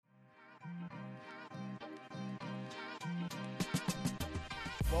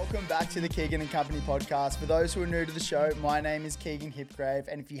welcome back to the Keegan & Company podcast. For those who are new to the show, my name is Keegan Hipgrave,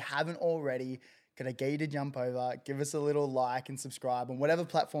 and if you haven't already, could I get you to jump over, give us a little like and subscribe on whatever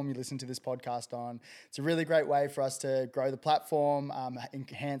platform you listen to this podcast on. It's a really great way for us to grow the platform,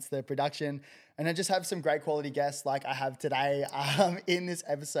 enhance the production, and then just have some great quality guests like I have today. In this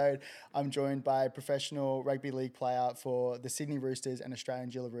episode, I'm joined by a professional rugby league player for the Sydney Roosters and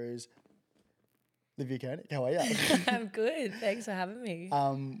Australian Gillaroos, Olivia Kernick. How are you? I'm good. Thanks for having me.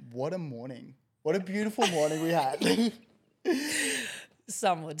 What a morning. What a beautiful morning we had.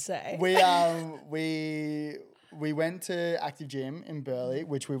 Some would say. We went to Active Gym in Burleigh,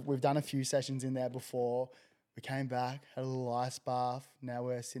 which we've done a few sessions in there before. We came back, had a little ice bath. Now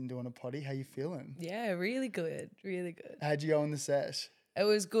we're sitting doing a potty. How you feeling? Yeah, really good. Really good. How'd you go in the sesh? It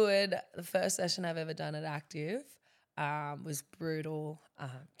was good. The first session I've ever done at Active was brutal.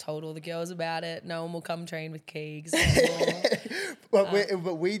 Told all the girls about it. No one will come train with Keegs anymore.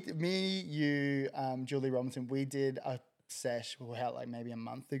 Me, you, Julie Robinson, we did a sesh maybe a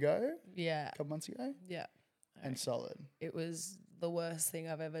month ago. Yeah. A couple months ago. Yeah. And solid. It was the worst thing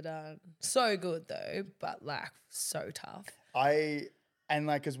I've ever done. So good though, but so tough.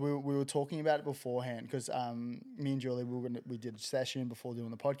 Because we were talking about it beforehand, because me and Julie, we did a session before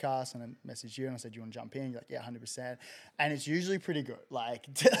doing the podcast, and I messaged you and I said, "Do you want to jump in?" You're like, "Yeah, 100%." And it's usually pretty good.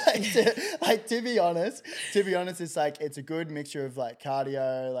 To be honest, it's it's a good mixture of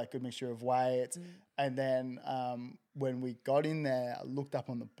cardio, good mixture of weights. And then when we got in there, I looked up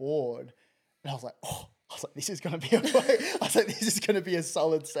on the board and I was like, this is going to be a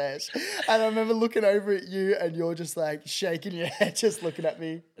solid sesh. And I remember looking over at you and you're just shaking your head, just looking at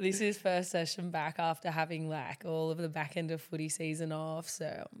me. This is first session back after having all of the back end of footy season off.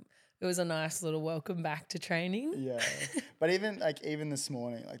 So it was a nice little welcome back to training. Yeah. But even this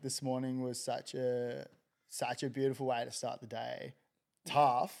morning was such a beautiful way to start the day.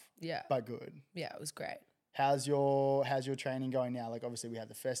 Tough, yeah, but good. Yeah, it was great. How's your training going now? Obviously we had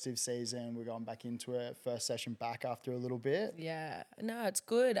the festive season. We're going back into it. First session back after a little bit. Yeah, no, it's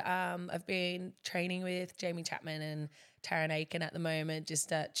good. I've been training with Jamie Chapman and Taryn Aiken at the moment,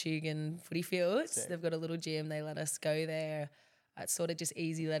 just at Tugan Footy Fields. Sick. They've got a little gym. They let us go there. It's sort of just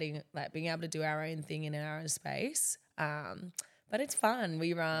easy being able to do our own thing in our own space. But it's fun.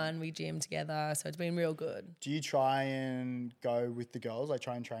 We run, we gym together, so it's been real good. Do you try and go with the girls?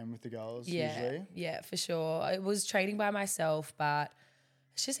 Try and train with the girls usually? Yeah, for sure. I was training by myself, but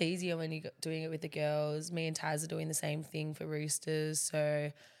it's just easier when you're doing it with the girls. Me and Taz are doing the same thing for Roosters, so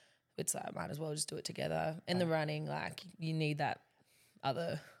it's might as well just do it together. In the running, you need that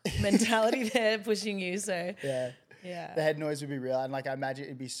other mentality there pushing you, so yeah. The head noise would be real, and I imagine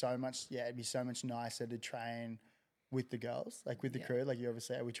it'd be so much nicer to train with the girls, with the crew. You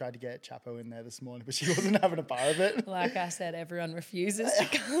obviously, we tried to get Chapo in there this morning, but she wasn't having a bar of it. Like I said, everyone refuses to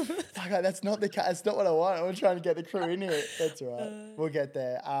come. That's not the case. That's not what I want. I want to try to get the crew in here. That's all right. We'll get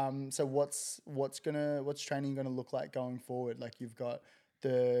there. So what's training gonna look like going forward? You've got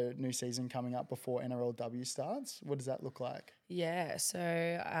the new season coming up before NRLW starts. What does that look like? Yeah.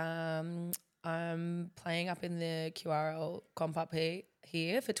 So I'm playing up in the QRL comp up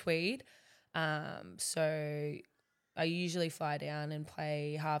here for Tweed. So I usually fly down and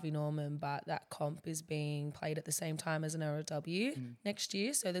play Harvey Norman, but that comp is being played at the same time as an NRLW next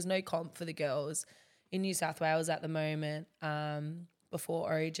year. So there's no comp for the girls in New South Wales at the moment before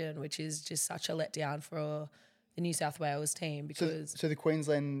Origin, which is just such a letdown for the New South Wales team. Because So the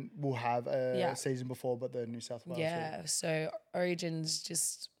Queensland will have a season before, but the New South Wales will. So Origin's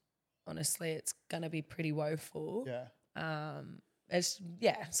just, honestly, it's going to be pretty woeful. Yeah.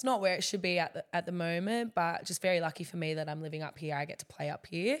 It's not where it should be at the moment, but just very lucky for me that I'm living up here. I get to play up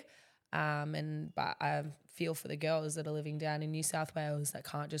here, but I feel for the girls that are living down in New South Wales that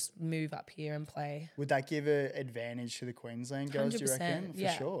can't just move up here and play. Would that give an advantage to the Queensland girls? 100%, do you reckon? For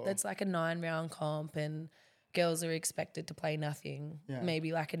sure. That's a 9-round comp, and girls are expected to play nothing. Yeah.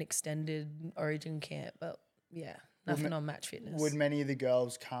 Maybe an extended Origin camp, but nothing on match fitness. Would many of the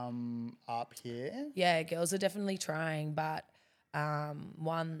girls come up here? Yeah, girls are definitely trying, but.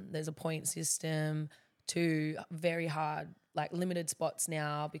 One, there's a point system. Two, very hard, limited spots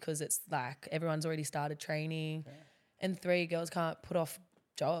now because it's everyone's already started training. Yeah. And three, girls can't put off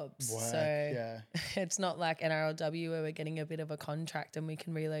jobs. It's not like NRLW where we're getting a bit of a contract and we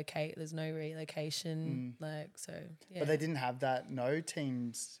can relocate. There's no relocation. But they didn't have that. No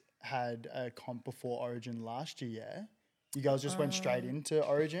teams had a comp before Origin last year, yeah? You guys just went straight into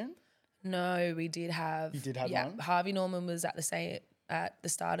Origin? No, we did have. You did have one? Harvey Norman was at the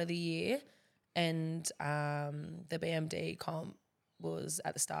start of the year, and the BMD comp was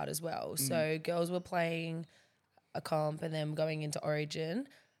at the start as well. So girls were playing a comp and then going into Origin.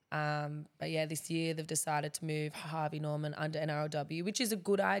 But yeah, this year they've decided to move Harvey Norman under NRLW, which is a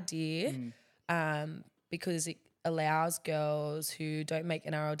good idea because it allows girls who don't make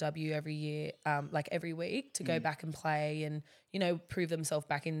NRLW every year, like every week, to go back and play and, you know, prove themselves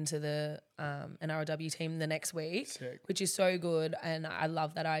back into the NRLW team the next week, Sick. which is so good. And I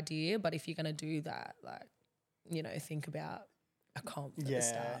love that idea. But if you're going to do that, like, you know, think about a comp at the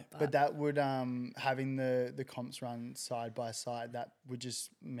start. But that would having the comps run side by side, that would just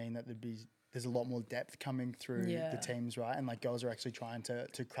mean that there's a lot more depth coming through the teams, right? And like girls are actually trying to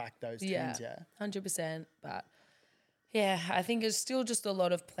crack those teams. 100%. But yeah, I think it's still just a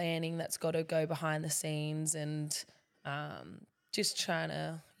lot of planning that's got to go behind the scenes and just trying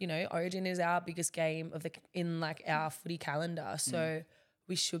to, you know, Origin is our biggest game in like our footy calendar. So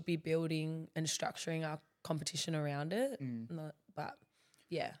we should be building and structuring our competition around it. But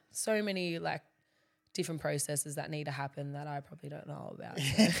yeah, so many like different processes that need to happen that I probably don't know about.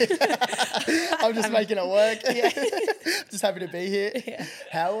 So. I'm just making it work. Yeah. Just happy to be here. Yeah.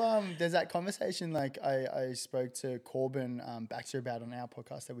 How there's that conversation like I spoke to Corbin Baxter about on our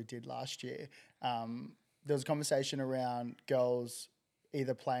podcast that we did last year. There was a conversation around girls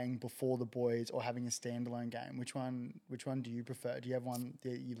either playing before the boys or having a standalone game. Which one do you prefer? Do you have one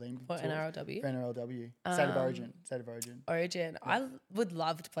that you lean towards? For NRLW? For NRLW. State of Origin. State of Origin. Origin. Yeah. I would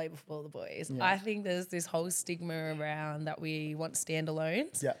love to play before the boys. Yeah. I think there's this whole stigma around that we want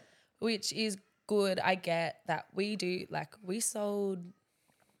standalones. Yeah. Which is good. I get that we do, like we sold,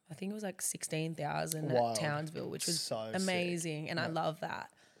 I think it was like 16,000 at Townsville, which was so amazing. Sick. And I love that.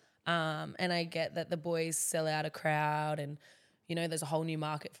 And I get that the boys sell out a crowd and, you know, there's a whole new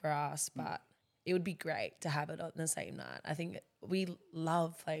market for us, but it would be great to have it on the same night. I think we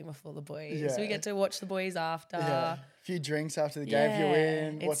love playing before the boys. Yeah. We get to watch the boys after. Yeah. A few drinks after the game if you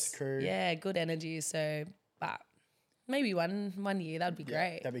win, watch the crew. Yeah, good energy. So, but maybe one year, that'd be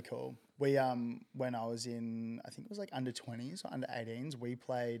great. That'd be cool. We, when I was in, I think it was like under 20s or under 18s, we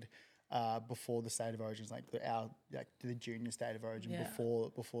played before the State of Origins, like the junior State of Origin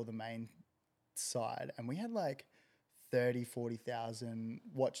before the main side. And we had like 30, 40,000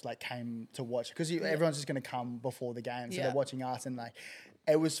 came to watch because everyone's just going to come before the game. So they're watching us and like,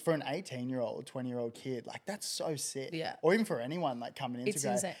 it was for an 18-year-old, 20-year-old kid. Like that's so sick. Yeah. Or even for anyone like coming into it's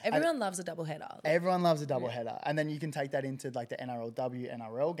insane. Everyone loves a double header. Everyone loves a double header. And then you can take that into like the NRLW,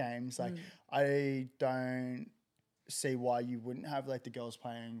 NRL games. Like I don't see why you wouldn't have like the girls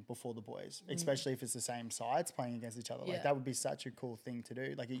playing before the boys, especially if it's the same sides playing against each other. Like that would be such a cool thing to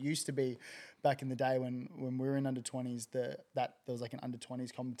do. Like it used to be back in the day when we were in under 20s, that there was like an under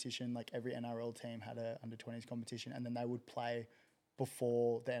 20s competition. Like every NRL team had a under 20s competition, and then they would play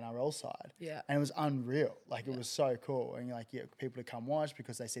before the NRL side. Yeah. And it was unreal. Like it was so cool. And you're like, people to come watch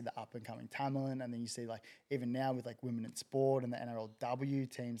because they see the up and coming talent. And then you see like, even now with like women in sport and the NRLW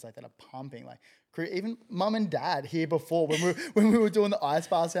teams like that are pumping, like even mum and dad here before when we were doing the ice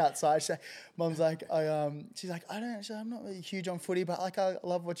baths outside, mum's like, she's like, I'm not really huge on footy, but like I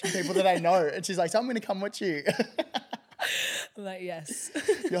love watching people that I know. And she's like, so I'm going to come watch you. I'm like, yes.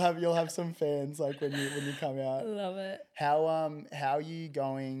 You'll have some fans like when you come out. Love it. How are you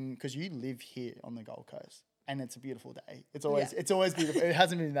going? Because you live here on the Gold Coast, and it's a beautiful day. It's always beautiful. It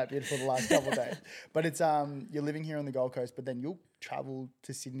hasn't been that beautiful the last couple of days, but it's you're living here on the Gold Coast, but then you'll travel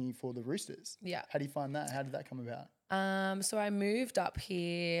to Sydney for the Roosters. Yeah. How do you find that? How did that come about? So I moved up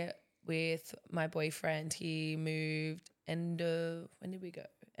here with my boyfriend. He moved when did we go?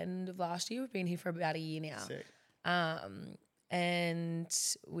 End of last year. We've been here for about a year now. Sick. And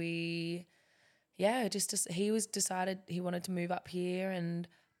we, he was decided he wanted to move up here, and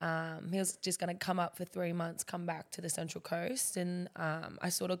he was just going to come up for 3 months, come back to the Central Coast. And I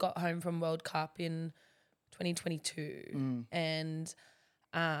sort of got home from World Cup in 2022, and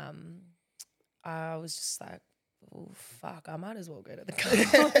I was just like, oh, fuck, I might as well go to the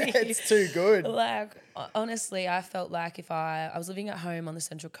country. It's too good. Like, honestly, I felt like if I was living at home on the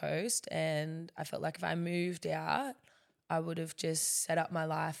Central Coast, and I felt like if I moved out, I would have just set up my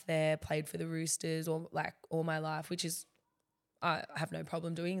life there, played for the Roosters all my life, which is, I have no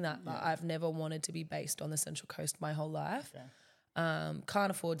problem doing that, but I've never wanted to be based on the Central Coast my whole life. Okay. Can't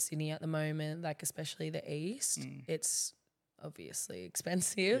afford Sydney at the moment, like especially the East. It's obviously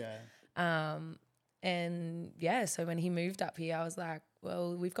expensive. Yeah. And so when he moved up here, I was like,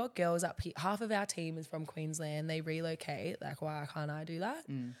 well, we've got girls up here. Half of our team is from Queensland. They relocate. Like, why can't I do that?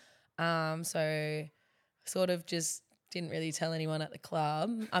 So sort of just didn't really tell anyone at the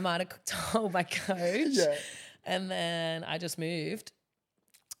club. I might have told my coach. Yeah. And then I just moved.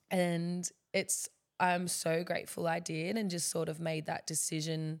 And I'm so grateful I did, and just sort of made that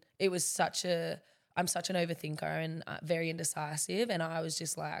decision. It was such a I'm such an overthinker and very indecisive, and I was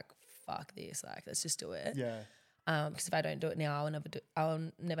just like, fuck this, like let's just do it. Yeah. Because if I don't do it now,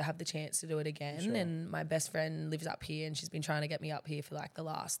 I'll never have the chance to do it again. Sure. And my best friend lives up here, and she's been trying to get me up here for like the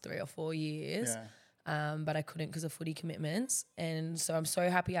last 3 or 4 years. Yeah. But I couldn't because of footy commitments. And so I'm so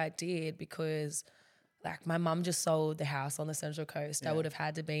happy I did, because like my mum just sold the house on the Central Coast. I would have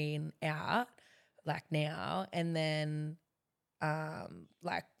had to been out like now, and then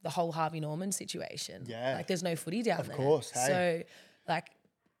like the whole Harvey Norman situation. Yeah. Like there's no footy down there. Of course. Hey. So like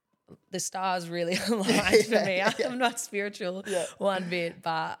the stars really aligned for me. I'm not spiritual one bit,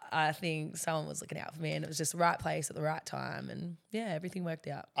 but I think someone was looking out for me, and it was just the right place at the right time, and yeah, everything worked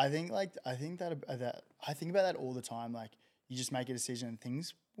out. I think I think about that all the time. Like you just make a decision and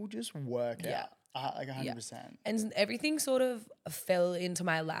things will just work out. Like 100%. And everything sort of fell into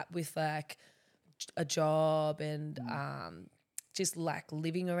my lap with like a job and just like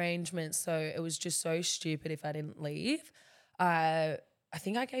living arrangements. So it was just so stupid if I didn't leave. I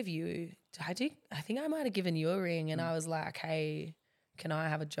think I gave you, I think I might have given you a ring, and I was like, hey, can I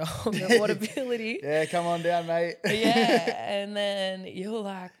have a job at Waterability? Yeah, come on down, mate. Yeah. And then you were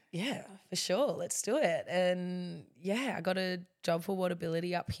like, yeah, for sure, let's do it. And yeah, I got a job for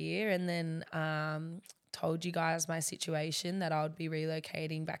Waterability up here, and then told you guys my situation that I would be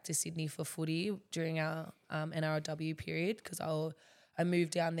relocating back to Sydney for footy during our NRLW period, because I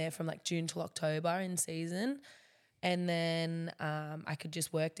moved down there from like June till October in season. And then I could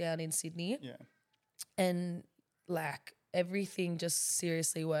just work down in Sydney. Yeah. And like everything just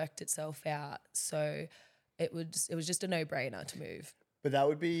seriously worked itself out. So it was just a no-brainer to move. But that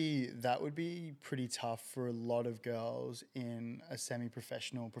would be pretty tough for a lot of girls in a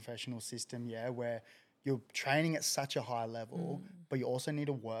professional system, where you're training at such a high level, but you also need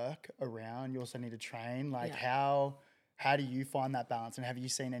to work around, you also need to train. Like how do you find that balance? And have you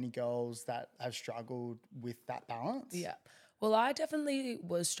seen any girls that have struggled with that balance? Yeah. Well, I definitely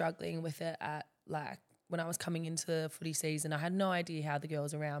was struggling with it at like when I was coming into the footy season. I had no idea how the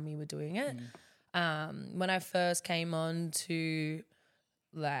girls around me were doing it. When I first came on to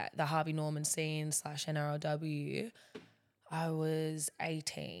like the Harvey Norman scene / NRLW, I was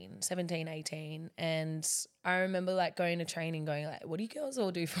 17, 18. And I remember like going to training going like, what do you girls all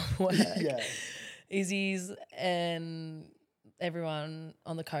do for work? Izzy's and everyone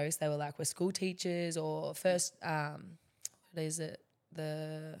on the coast, they were like, we're school teachers, or first, what is it?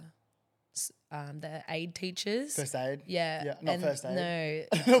 The aid teachers. First aid? Yeah. Not first aid.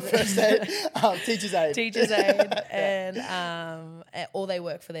 No. Not first aid. Teacher's aid. Teacher's aid. And or they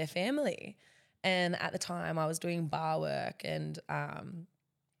work for their family. And at the time I was doing bar work, and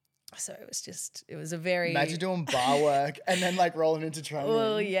so it was a very... Imagine doing bar work and then like rolling into training.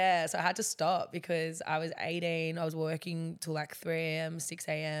 Well, yeah. So I had to stop because I was 18. I was working till like 3 a.m., 6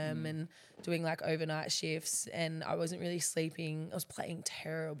 a.m. and doing like overnight shifts, and I wasn't really sleeping. I was playing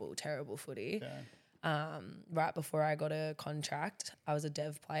terrible, terrible footy. Right before I got a contract, I was a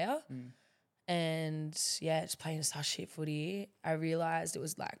dev player. And yeah, just playing such shit footy. I realised it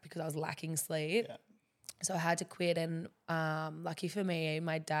was like because I was lacking sleep. So I had to quit, and lucky for me,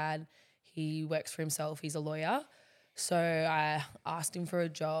 my dad, he works for himself. He's a lawyer. So I asked him for a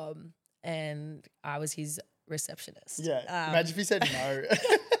job, and I was his receptionist. Imagine if he said no.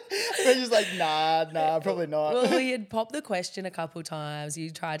 We're just like, nah, probably not. Well, he had popped the question a couple times. He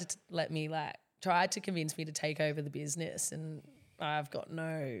tried to tried to convince me to take over the business, and I've got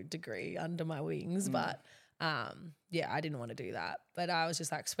no degree under my wings. But I didn't want to do that. But I was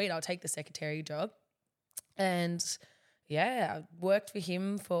just like, sweet, I'll take the secretary job. And yeah, I worked for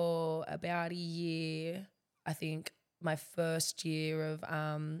him for about a year, I think my first year of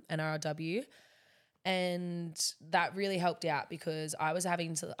NRLW. And that really helped out because I was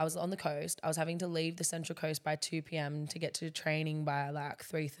on the coast. I was having to leave the Central Coast by 2 p.m. to get to training by like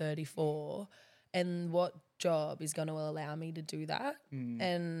 3:34. And what job is going to allow me to do that?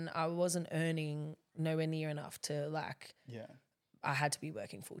 And I wasn't earning nowhere near enough to like, I had to be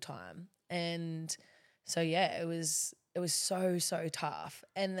working full time. And so yeah, it was so tough.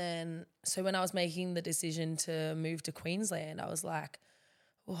 And then so when I was making the decision to move to Queensland, I was like,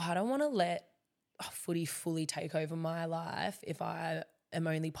 well, I don't want to let footy fully take over my life if I am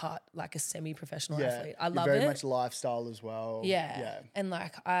only part like a semi-professional athlete. I love it. Very much lifestyle as well. Yeah. And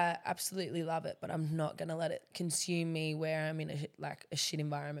like I absolutely love it, but I'm not going to let it consume me where I'm in a shit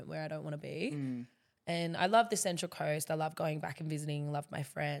environment where I don't want to be. And I love the Central Coast. I love going back and visiting, love my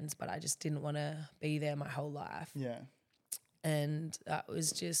friends, but I just didn't want to be there my whole life. And that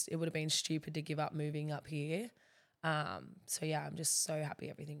was just, it would have been stupid to give up moving up here. So yeah, I'm just so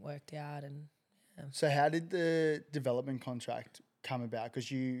happy everything worked out. And So how did the development contract come about?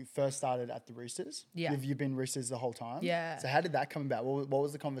 Because you first started at the Roosters. Yeah. Have you been Roosters the whole time? Yeah. So how did that come about? What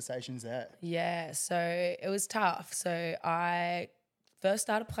was the conversations there? Yeah, so it was tough. So I first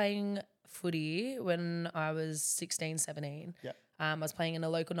started playing footy when I was 16, 17. Yeah. I was playing in a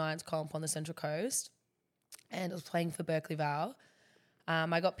local Nines comp on the Central Coast, and I was playing for Berkeley Vale.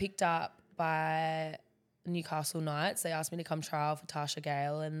 I got picked up by Newcastle Knights. They asked me to come trial for Tarsha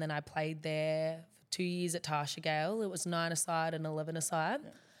Gale, and then I played there for 2 years at Tarsha Gale. It was 9-a-side and 11-a-side. Yeah.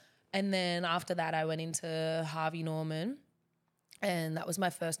 And then after that, I went into Harvey Norman, and that was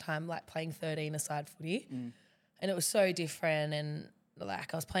my first time like playing 13-a-side footy. And it was so different, and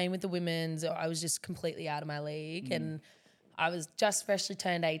like I was playing with the women's, I was just completely out of my league, and I was just freshly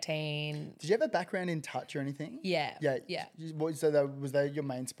turned 18. Did you have a background in touch or anything? Yeah. Yeah. So was that your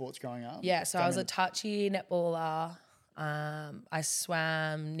main sports growing up? Yeah, so I was a touchy netballer. I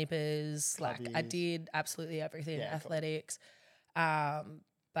swam, nippers, like I did absolutely everything, athletics. Cool.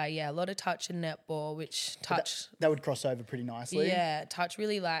 But yeah, a lot of touch and netball, which touch... That would cross over pretty nicely. Yeah, touch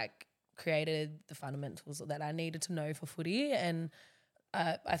really like created the fundamentals that I needed to know for footy, and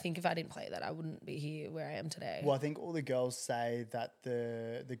I think if I didn't play that, I wouldn't be here where I am today. Well, I think all the girls say that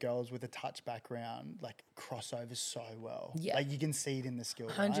the girls with a touch background like cross over so well. Yeah. Like you can see it in the skill,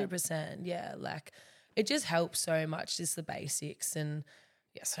 100%, right? Yeah. Like it just helps so much, just the basics, and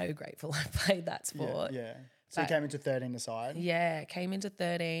yeah, so grateful I played that sport. Yeah. So you came into 13-a-side? Yeah, came into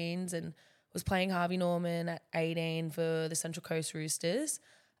 13s and was playing Harvey Norman at 18 for the Central Coast Roosters.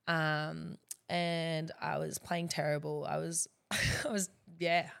 And I was playing terrible. I was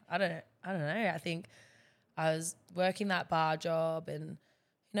I don't know. I think I was working that bar job and,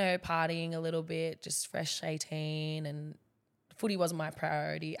 partying a little bit, just fresh 18, and footy wasn't my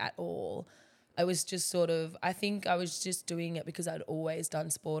priority at all. I was just I think I was just doing it because I'd always done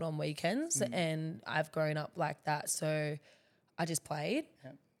sport on weekends and I've grown up like that. So I just played.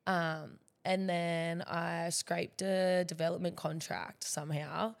 Yep. And then I scraped a development contract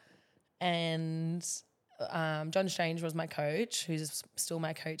somehow, and John Strange was my coach, who's still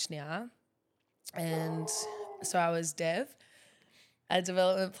my coach now. And so I was a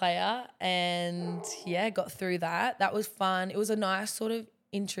development player, and got through that. That was fun. It was a nice sort of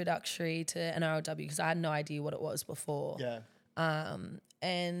introductory to NRLW because I had no idea what it was before. Yeah.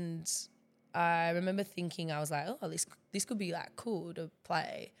 And I remember thinking, I was like, oh, this could be like cool to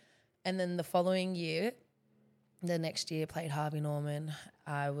play. And then the next year played Harvey Norman.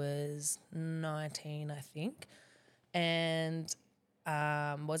 I was 19, I think, and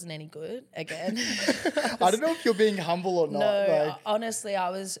wasn't any good again. I don't know if you're being humble or not. No, honestly,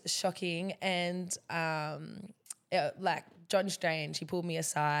 I was shocking. And like John Strange, he pulled me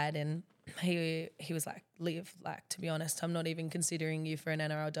aside and he was like, Liv, like, to be honest, I'm not even considering you for an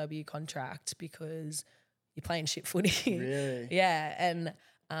NRLW contract because you're playing shit footy. Really? Yeah. And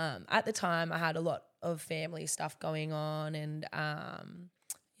at the time I had a lot of family stuff going on, and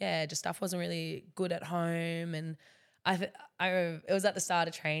just stuff wasn't really good at home. And it was at the start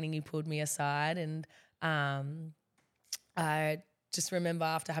of training, he pulled me aside, and I just remember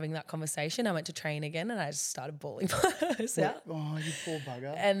after having that conversation, I went to train again and I just started bawling my eyes out. Oh, you poor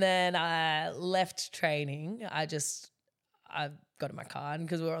bugger. And then I left training. I got in my car, and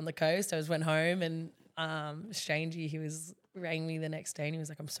because we were on the coast, I just went home, and Strangey, rang me the next day and he was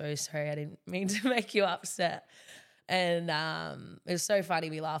like, I'm so sorry, I didn't mean to make you upset. And it was so funny,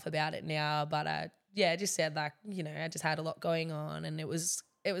 we laugh about it now, but I just said like, I just had a lot going on, and it was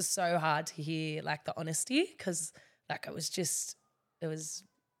so hard to hear like the honesty, because like I was just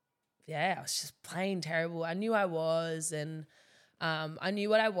plain terrible. I knew I was, and I knew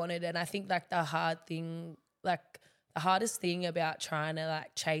what I wanted, and I think like the hardest thing about trying to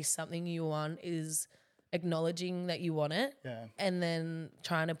like chase something you want is acknowledging that you want it, and then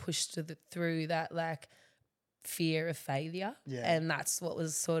trying to push through that like fear of failure. And that's what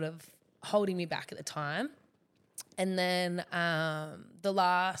was sort of holding me back at the time. And then the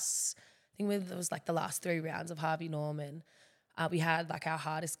last 3 rounds of Harvey Norman, we had like our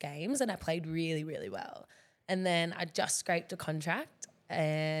hardest games, and I played really, really well. And then I just scraped a contract,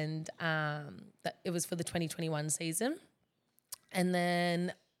 and it was for the 2021 season. And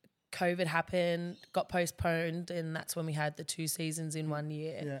then COVID happened, got postponed, and that's when we had the 2 seasons in 1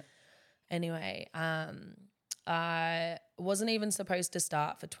 year. Yeah. Anyway, I wasn't even supposed to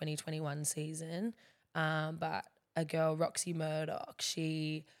start for 2021 season, but a girl, Roxy Murdoch,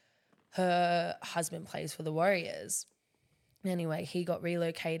 her husband plays for the Warriors. Anyway, he got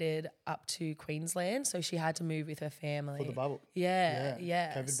relocated up to Queensland, so she had to move with her family. For the bubble. Yeah.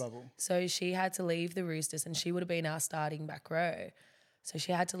 COVID bubble. So she had to leave the Roosters, and she would have been our starting back row. So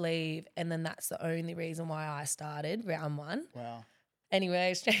she had to leave, and then that's the only reason why I started round 1. Wow.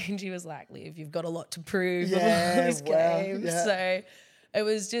 Anyway, Strangey was like, Liv, you've got a lot to prove before Yeah, this well, game. yeah. So it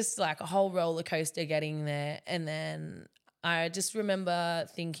was just like a whole roller coaster getting there. And then I just remember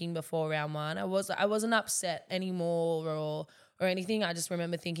thinking before round one, I wasn't upset anymore or anything. I just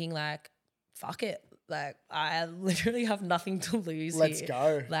remember thinking like, fuck it. Like I literally have nothing to lose Let's here.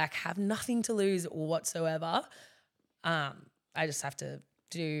 go. Like have nothing to lose whatsoever. I just have to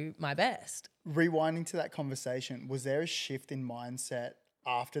do my best. Rewinding to that conversation, was there a shift in mindset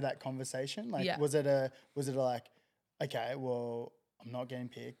after that conversation? Like, Yeah. was it a like, okay, well, I'm not getting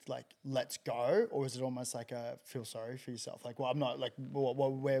picked, like, let's go? Or was it almost like a feel sorry for yourself? Like, well, I'm not, like,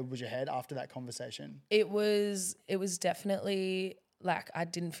 where was your head after that conversation? It was definitely like I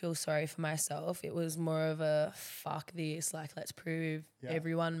didn't feel sorry for myself. It was more of a fuck this, like let's prove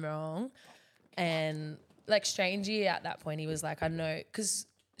everyone wrong. And like Strangey at that point, he was like, I know, because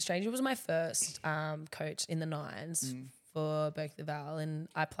Stranger was my first coach in the nines for both the Val, and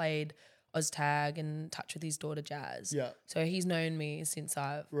I played Oztag and touch with his daughter Jazz. Yeah. So he's known me since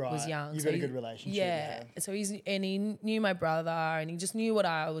I was young. You've so got a good relationship. Yeah. So he knew my brother and he just knew what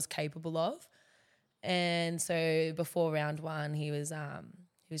I was capable of. And so before round one, he was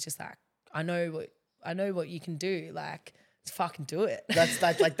just like, I know what you can do. Like, fucking do it.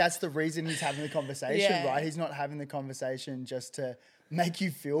 That's the reason he's having the conversation, Yeah. right? He's not having the conversation just to make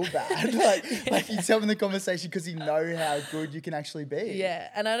you feel bad. like he's having the conversation because he know how good you can actually be. Yeah,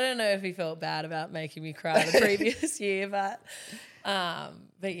 and I don't know if he felt bad about making me cry the previous year, but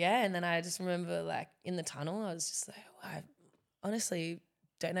yeah. And then I just remember like in the tunnel, I was just like, I honestly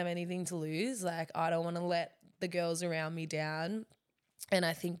don't have anything to lose. Like I don't want to let the girls around me down. And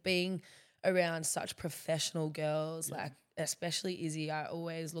I think being around such professional girls, like especially Izzy, I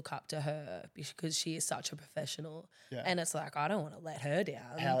always look up to her because she is such a professional. Yeah. And it's like, I don't want to let her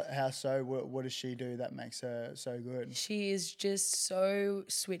down. How so? What does she do that makes her so good? She is just so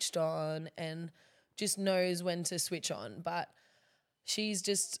switched on and just knows when to switch on. But she's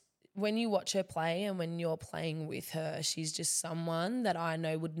just, when you watch her play and when you're playing with her, she's just someone that I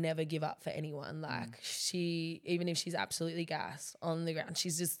know would never give up for anyone. Like she, even if she's absolutely gassed on the ground,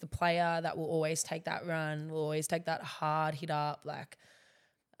 she's just the player that will always take that run, will always take that hard hit up. Like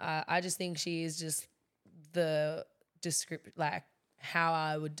I just think she is just the like how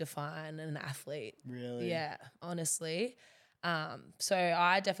I would define an athlete. Really? Yeah, honestly. So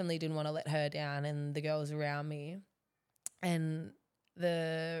I definitely didn't want to let her down and the girls around me. And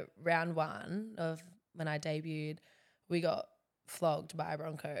the round one of when I debuted, we got flogged by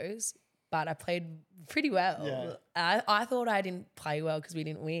Broncos, but I played pretty well. Yeah. I thought I didn't play well because we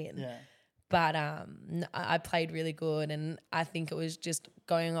didn't win. Yeah. But I played really good, and I think it was just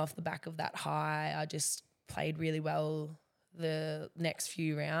going off the back of that high. I just played really well the next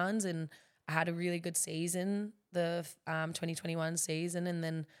few rounds, and I had a really good season, the 2021 season, and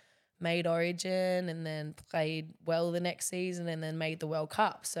then made Origin and then played well the next season and then made the World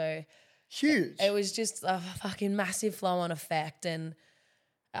Cup. So huge. It was just a fucking massive flow-on effect, and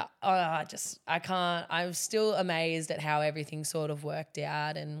I can't. I'm still amazed at how everything sort of worked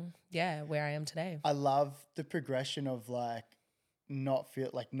out, and yeah, where I am today. I love the progression of like not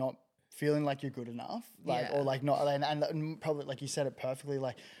feeling like you're good enough, like or like not, and probably like you said it perfectly,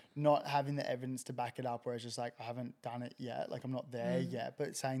 like not having the evidence to back it up, where it's just like I haven't done it yet, like I'm not there yet,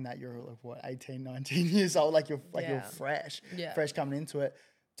 but saying that you're like what 18, 19 years old, like you're you're fresh coming into it,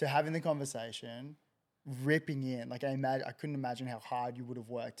 to having the conversation, ripping in, like I couldn't imagine how hard you would have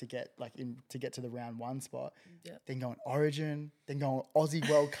worked to get to the round one spot, then going Origin, then going Aussie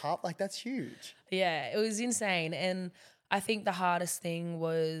World Cup, like that's huge. Yeah, it was insane, and I think the hardest thing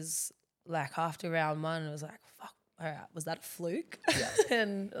was like after round one, it was like, fuck, all right, was that a fluke? Yeah.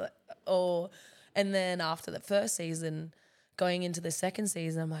 and then after the first season, going into the second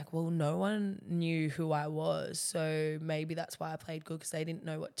season, I'm like, well, no one knew who I was, so maybe that's why I played good, because they didn't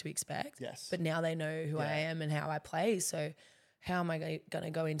know what to expect. Yes. But now they know who I am and how I play, so how am I going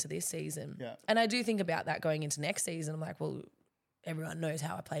to go into this season? Yeah. And I do think about that going into next season. I'm like, well, everyone knows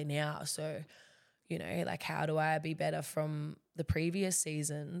how I play now, so, you know, like how do I be better from the previous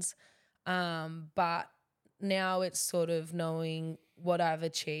seasons? But now it's sort of knowing what I've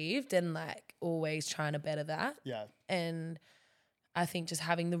achieved and like always trying to better that. Yeah. And I think just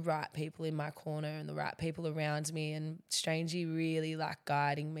having the right people in my corner and the right people around me, and Strangey really like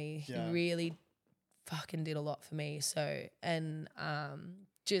guiding me. Yeah. He really fucking did a lot for me. So, and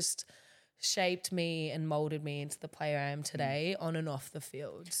just shaped me and molded me into the player I am today on and off the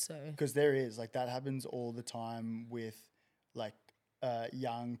field. So, because there is like that happens all the time with like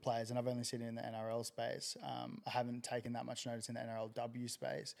young players, and I've only seen it in the NRL space. I haven't taken that much notice in the NRLW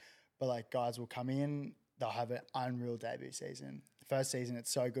space, but like guys will come in, they'll have an unreal debut season, first season,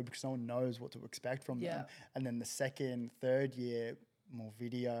 it's so good because no one knows what to expect from them. And then the second, third year, more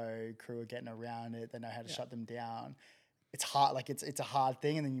video, crew are getting around it. They know how to shut them down. It's hard, like it's a hard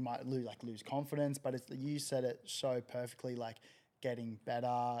thing, and then you might lose confidence. But you said it so perfectly, like getting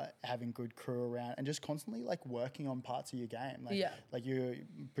better, having good crew around, and just constantly like working on parts of your game. Like you're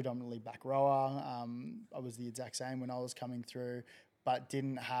predominantly back rower. I was the exact same when I was coming through, but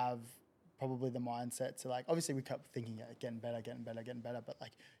didn't have probably the mindset to like. Obviously, we kept thinking, getting better. But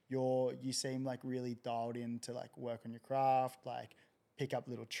like you seem like really dialed in to like work on your craft, like pick up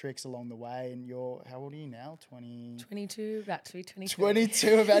little tricks along the way. And how old are you now? 22, about to be 23.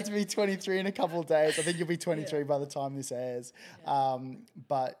 22, about to be 23 in a couple of days. I think you'll be 23 by the time this airs.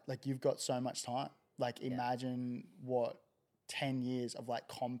 But like you've got so much time. Like imagine what 10 years of like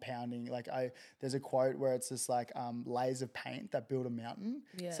compounding. Like there's a quote where it's just like layers of paint that build a mountain.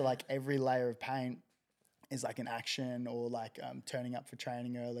 So like every layer of paint is like an action, or like turning up for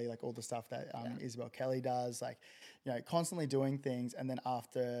training early, like all the stuff that Isabel Kelly does, like, you know, constantly doing things. And then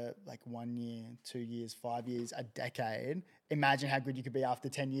after like 1 year, 2 years, 5 years, a decade, imagine how good you could be after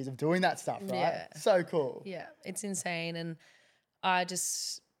 10 years of doing that stuff, right? Yeah. So cool. Yeah, it's insane. And I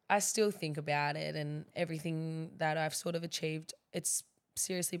still think about it, and everything that I've sort of achieved, it's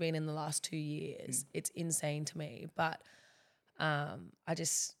seriously been in the last 2 years. It's insane to me. But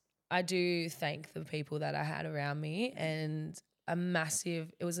I do thank the people that I had around me, and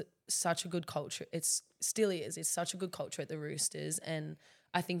it was such a good culture. It still is. It's such a good culture at the Roosters, and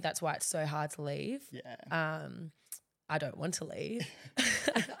I think that's why it's so hard to leave. Yeah. I don't want to leave.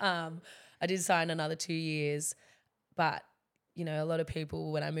 I did sign another 2 years, but you know, a lot of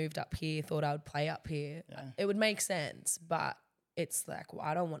people when I moved up here thought I would play up here. Yeah. It would make sense, but it's like, well,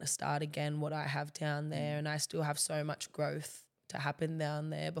 I don't want to start again what I have down there, and I still have so much growth to happen down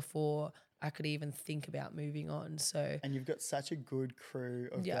there before I could even think about moving on. So, and you've got such a good crew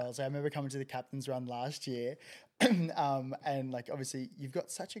of girls. I remember coming to the captain's run last year, and like obviously you've got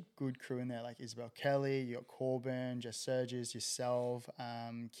such a good crew in there, like Isabel Kelly, you got Corbin, Jess Surges, yourself,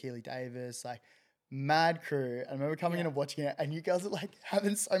 Keely Davis, like mad crew. I remember coming in and watching it, and you girls are like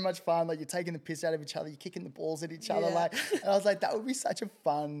having so much fun. Like you're taking the piss out of each other, you're kicking the balls at each other. Like, and I was like, that would be such a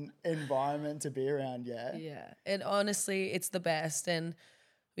fun environment to be around. Yeah. Yeah. And honestly, it's the best. And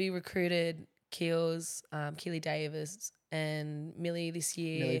we recruited Keely Davis and Millie this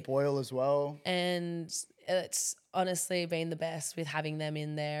year. Millie Boyle as well. And it's honestly been the best with having them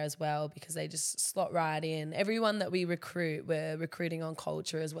in there as well, because they just slot right in. Everyone that we recruit, we're recruiting on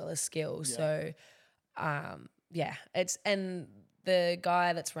culture as well as skill. Yeah. So, and the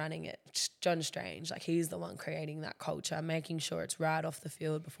guy that's running it, John Strange, like he's the one creating that culture, making sure it's right off the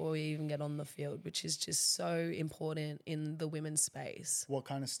field before we even get on the field, which is just so important in the women's space. What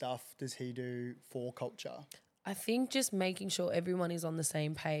kind of stuff does he do for culture? I think just making sure everyone is on the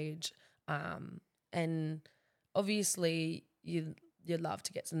same page. And obviously you'd love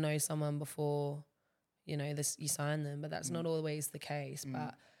to get to know someone before, you know, you sign them, but that's not always the case.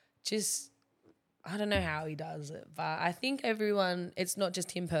 But just, I don't know how he does it, but I think everyone, it's not just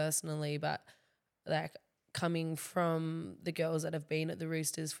him personally, but like coming from the girls that have been at the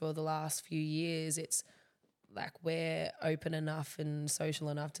Roosters for the last few years, it's like we're open enough and social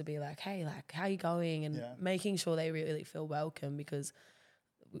enough to be like, hey, like, how you going? And making sure they really feel welcome, because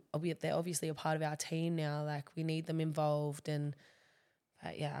they're obviously a part of our team now. Like we need them involved. And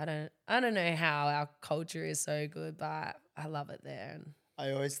I don't know how our culture is so good, but I love it there. And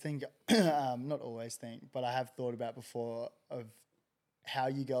I always think, not always think, but I have thought about before of how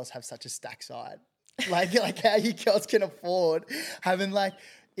you girls have such a stack side. like how you girls can afford having like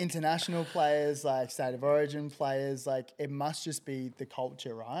international players, like state of origin players. Like it must just be the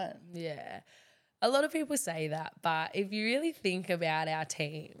culture, right? Yeah. A lot of people say that, but if you really think about our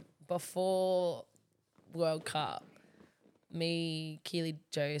team before World Cup, me, Keely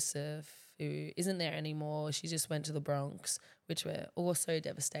Joseph, who isn't there anymore, she just went to the Bronx, which we're also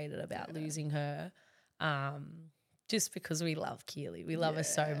devastated about losing her, just because we love Keely. We love her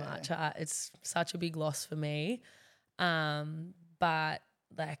so much. It's such a big loss for me. But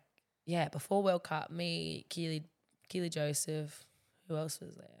like, yeah, before World Cup, me, Keely Joseph, who else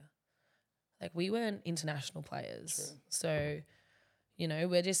was there? Like we weren't international players. True. So, you know,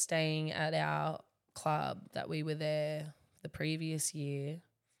 we're just staying at our club that we were there the previous year.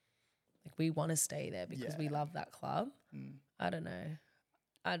 Like we want to stay there because we love that club. I don't know.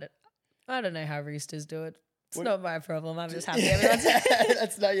 I don't know how Roosters do it. It's not my problem. I'm just happy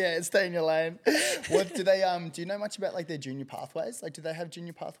everyone's stay in your lane. What do they do you know much about like their junior pathways? Like do they have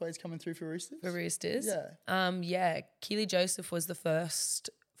junior pathways coming through for Roosters? For Roosters? Yeah. Keely Joseph was the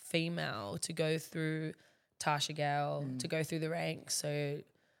first female to go through Tasha Gale to go through the ranks. So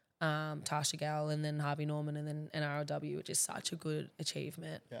Tasha Gale and then Harvey Norman and then NRLW, which is such a good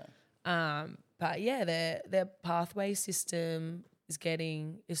achievement. Yeah. But yeah, their pathway system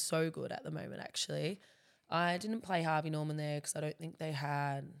is so good at the moment. Actually, I didn't play Harvey Norman there because I don't think they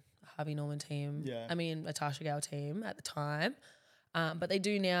had a Harvey Norman team. Yeah. I mean a Tasha Gale team at the time, but they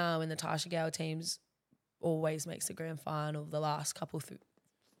do now. And the Tasha Gale teams always makes the grand final the last couple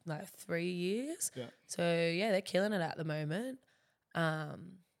 3 years. Yeah. So yeah, they're killing it at the moment.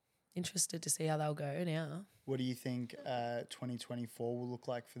 Interested to see how they'll go now. What do you think 2024 will look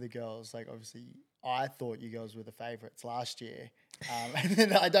like for the girls? Like, obviously, I thought you girls were the favourites last year.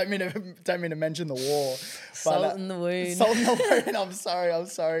 And I don't mean to mention the war. Salt in the wound. Salt in the wound. I'm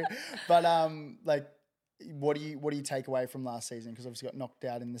sorry. But like, what do you take away from last season? Because obviously got knocked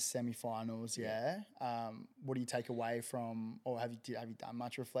out in the semi-finals. Yeah. What do you take away from, or have you done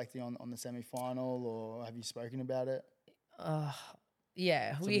much reflecting on the semi-final, or have you spoken about it?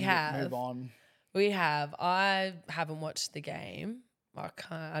 Yeah, So we have. Move on. We have. I haven't watched the game.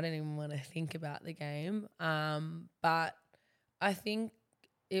 I don't even want to think about the game. But I think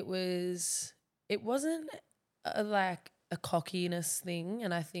it wasn't like a cockiness thing,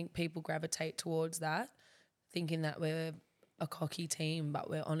 and I think people gravitate towards that, thinking that we're a cocky team, but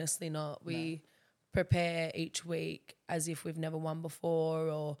we're honestly not. We prepare each week as if we've never won before,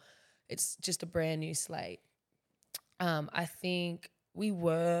 or it's just a brand new slate. I think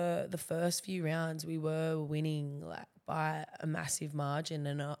the first few rounds we were winning like by a massive margin,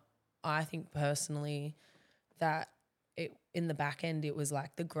 and I think personally that in the back end it was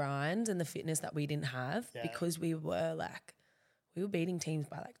like the grind and the fitness that we didn't have because we were beating teams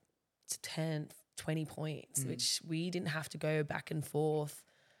by like 10, 20 points, which we didn't have to go back and forth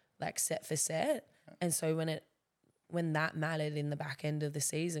like set for set. And so when that mattered in the back end of the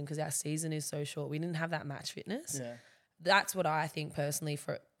season, because our season is so short, we didn't have that match fitness. Yeah. That's what I think personally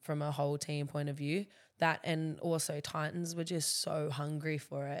from a whole team point of view. That, and also Titans were just so hungry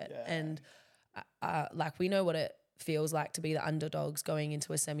for it. Yeah. And like we know what it feels like to be the underdogs going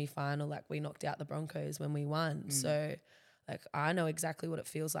into a semi-final. Like we knocked out the Broncos when we won. So like I know exactly what it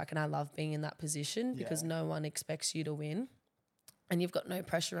feels like, and I love being in that position because no one expects you to win and you've got no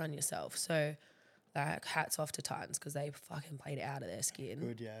pressure on yourself. So like hats off to Titans because they fucking played it out of their skin.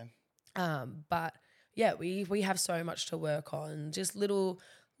 Good, yeah. But yeah, we have so much to work on. Just little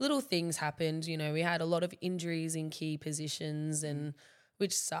things happened. You know, we had a lot of injuries in key positions, and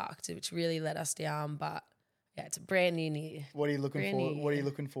which sucked, which really let us down. But yeah, it's a brand new year. What are you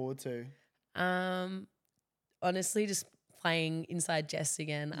looking forward to? Honestly, just playing inside Jess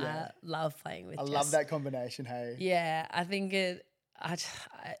again. Yeah. I love playing with Jess. I love that combination. Hey. Yeah, I think it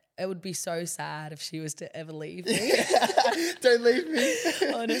would be so sad if she was to ever leave me. Don't leave me.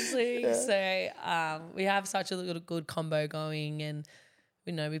 Honestly. Yeah. So we have such a good combo going, and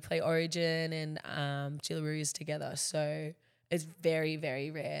you know, we play Origin and Jillaroos together. So it's very, very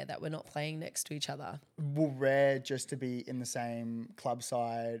rare that we're not playing next to each other. Well, rare just to be in the same club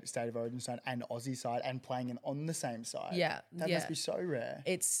side, State of Origin side and Aussie side and playing on the same side. Yeah. That must be so rare.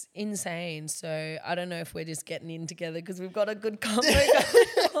 It's insane. So I don't know if we're just getting in together because we've got a good combo going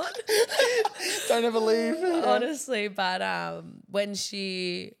on. Don't ever leave. Honestly, but when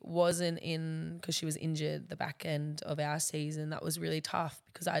she wasn't in, because she was injured the back end of our season, that was really tough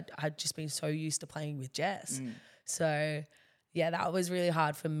because I'd just been so used to playing with Jess. So yeah, that was really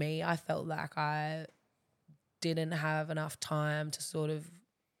hard for me. I felt like I didn't have enough time to sort of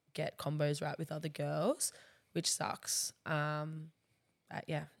get combos right with other girls, which sucks. But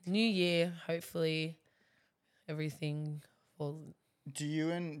yeah, new year, hopefully everything will. Do you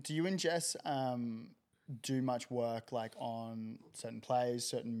and Jess do much work like on certain plays,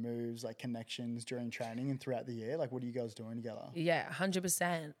 certain moves, like connections during training and throughout the year? Like, what are you guys doing together? Yeah,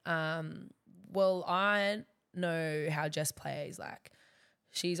 100%. Well, I know how Jess plays. Like,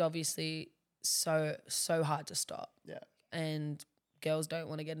 she's obviously so hard to stop. Yeah. And girls don't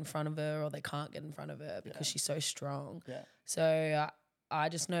want to get in front of her, or they can't get in front of her because she's so strong. Yeah. So I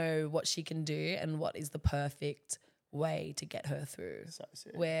just know what she can do and what is the perfect way to get her through. So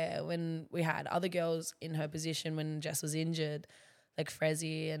sick. Where when we had other girls in her position when Jess was injured, like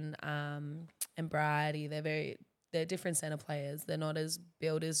Frezzy and Bridie, they're different centre players. They're not as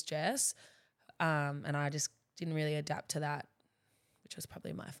built as Jess. And I just didn't really adapt to that, which was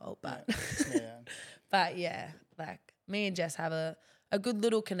probably my fault. But but yeah, like me and Jess have a good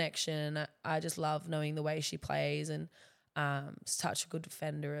little connection. I just love knowing the way she plays, and such a good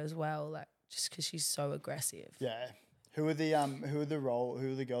defender as well. Like just because she's so aggressive. Yeah. Who are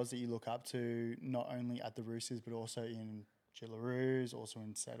the girls that you look up to, not only at the Roosters but also in Gillaroos, also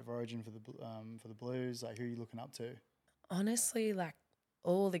in State of Origin for the Blues. Like, who are you looking up to? Honestly, like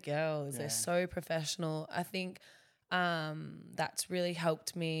all the girls, Yeah. they're so professional. I think that's really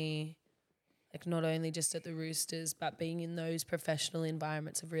helped me, like not only just at the Roosters, but being in those professional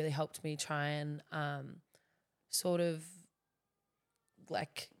environments have really helped me try and sort of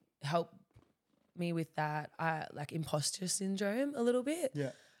like help me with that like imposter syndrome a little bit.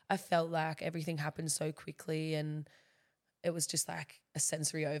 Yeah. I felt like everything happened so quickly and it was just like a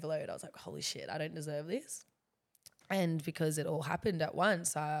sensory overload. I was like, holy shit, I don't deserve this. And because it all happened at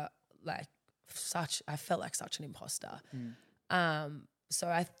once, I felt like such an imposter. So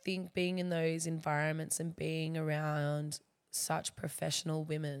I think being in those environments and being around such professional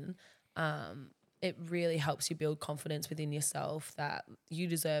women, it really helps you build confidence within yourself that you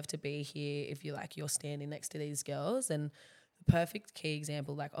deserve to be here if you're standing next to these girls. And the perfect key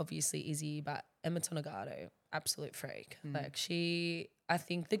example, like obviously Izzy, but Emma Tonegado, absolute freak. Like I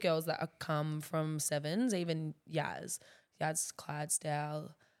think the girls that come from sevens, even Yaz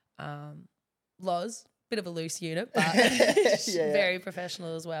Clydesdale, Loz, bit of a loose unit, but very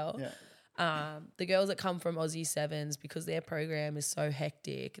professional as well. Yeah. The girls that come from Aussie sevens, because their program is so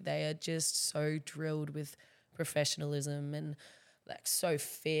hectic, they are just so drilled with professionalism and like so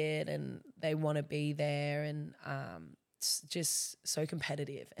fit and they want to be there and it's just so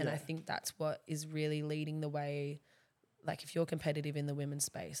competitive. And I think that's what is really leading the way. Like if you're competitive in the women's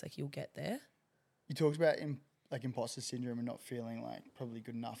space, like you'll get there. You talked about like imposter syndrome and not feeling like probably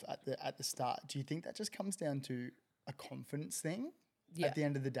good enough at the start. Do you think that just comes down to a confidence thing at the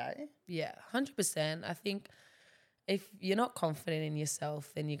end of the day? Yeah, 100%. I think if you're not confident in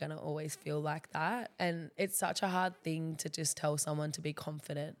yourself, then you're going to always feel like that. And it's such a hard thing to just tell someone to be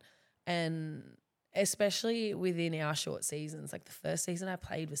confident. And especially within our short seasons, like the first season I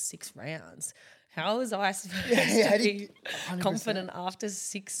played was 6 rounds. How was I supposed to be 100%. confident after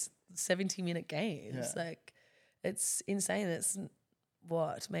 6 70-minute games? Yeah. Like it's insane. It's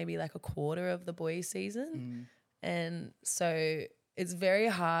maybe like a quarter of the boys' season. And so it's very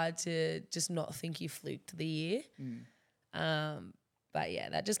hard to just not think you fluked the year. But yeah,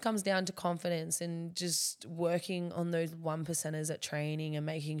 that just comes down to confidence and just working on those 1%ers at training and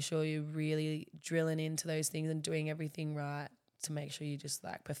making sure you're really drilling into those things and doing everything right to make sure you just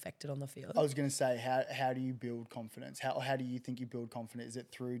like perfect it on the field. I was going to say, how do you build confidence? How do you think you build confidence? Is it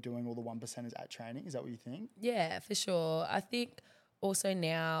through doing all the 1%ers at training? Is that what you think? Yeah, for sure. I think also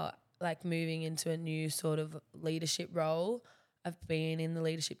now, like moving into a new sort of leadership role, I've been in the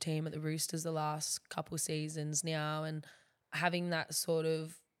leadership team at the Roosters the last couple seasons now, and having that sort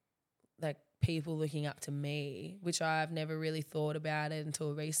of like people looking up to me, which I've never really thought about it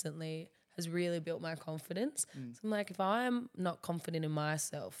until recently, has really built my confidence. So I'm like, if I'm not confident in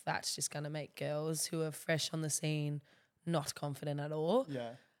myself, that's just going to make girls who are fresh on the scene not confident at all.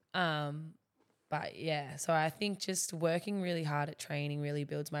 Yeah. But yeah, so I think just working really hard at training really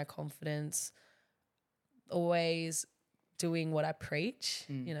builds my confidence. Always doing what I preach.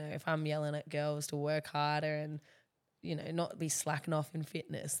 You know, if I'm yelling at girls to work harder and, you know, not be slacking off in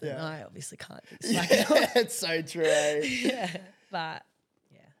fitness, then I obviously can't be slacking off. It's so true. Yeah, but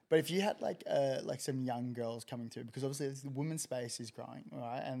yeah. But if you had like some young girls coming through, because obviously the women's space is growing,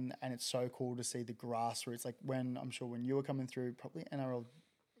 right? And it's so cool to see the grassroots. Like when you were coming through, probably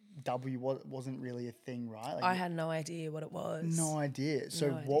NRLW wasn't really a thing, right? Like I had no idea what it was. No idea. So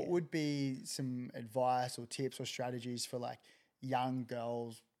No what idea. would be some advice or tips or strategies for like young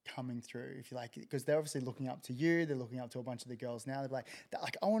girls coming through, if you like, because they're obviously looking up to you, they're looking up to a bunch of the girls now, they're like,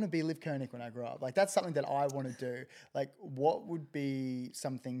 I want to be Liv Kernick when I grow up. Like that's something that I want to do. Like what would be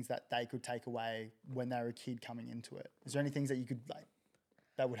some things that they could take away when they're a kid coming into it? Is there any things that you could like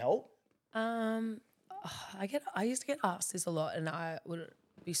that would help? I used to get asked this a lot and I would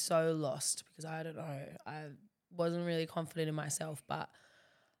be so lost because I don't know. I wasn't really confident in myself, but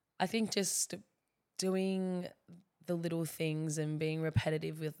I think just doing the little things and being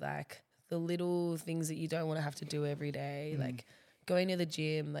repetitive with like the little things that you don't want to have to do every day, like going to the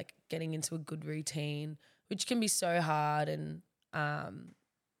gym, like getting into a good routine, which can be so hard. And,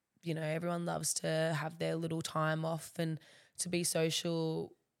 you know, everyone loves to have their little time off and to be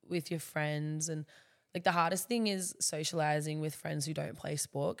social with your friends. And like the hardest thing is socializing with friends who don't play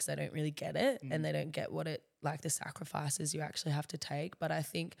sport because they don't really get it and they don't get what it, like the sacrifices you actually have to take. But I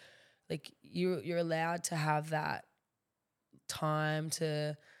think like you're allowed to have that time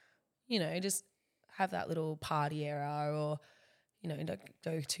to, you know, just have that little party era or, you know, don't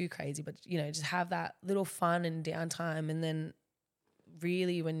go too crazy, but, you know, just have that little fun and downtime. And then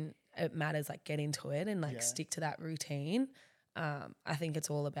really when it matters, like get into it and like stick to that routine. I think it's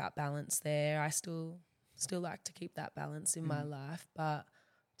all about balance there. I still still like to keep that balance in my life, but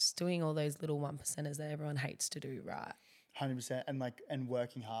just doing all those little 1%ers that everyone hates to do, right? 100%, and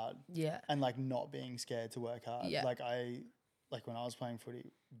working hard. Yeah. And like not being scared to work hard. Yeah. Like when I was playing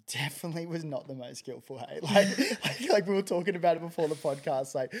footy, definitely was not the most skillful. Hey, like we were talking about it before the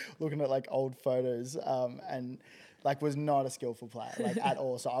podcast, like looking at like old photos, and like was not a skillful player like at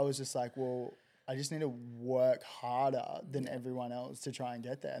all. So I was just like, well, I just need to work harder than everyone else to try and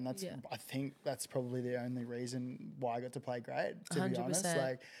get there. And that's, I think that's probably the only reason why I got to play grade, to 100%. be honest.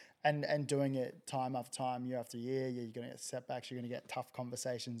 Like, and doing it time after time, year after year, you're going to get setbacks, you're going to get tough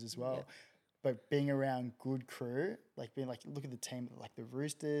conversations as well. Yeah. But being around good crew, like being like, look at the team, like the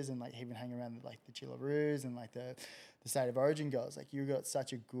Roosters, and like even hang around like the Chillaroos and like the State of Origin girls, like you got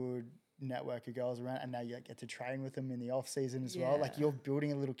such a good network of girls around, and now you get to train with them in the off season as well. Like you're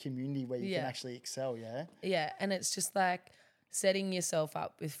building a little community where you can actually excel. Yeah, and it's just like setting yourself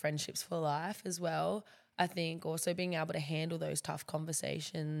up with friendships for life as well. I think also being able to handle those tough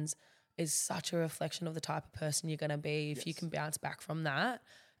conversations is such a reflection of the type of person you're going to be if you can bounce back from that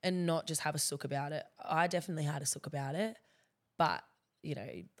and not just have a sook about it. I definitely had a sook about it, but you know,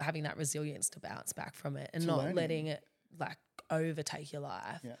 having that resilience to bounce back from it and not letting it like overtake your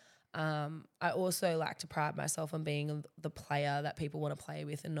life. I also like to pride myself on being the player that people want to play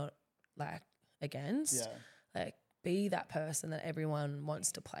with and not like against. Like be that person that everyone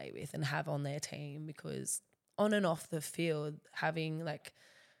wants to play with and have on their team, because on and off the field, having like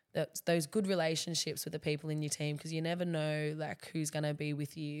those good relationships with the people in your team, because you never know like who's going to be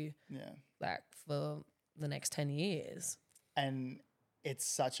with you like for the next 10 years. And it's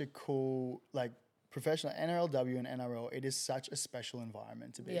such a cool like professional NRLW and NRL, it is such a special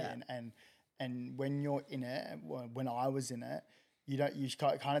environment to be in. And when you're in it, when I was in it, you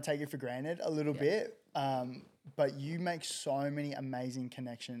kind of take it for granted a little bit, but you make so many amazing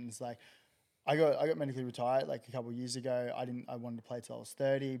connections. Like I got medically retired like a couple of years ago. I wanted to play till I was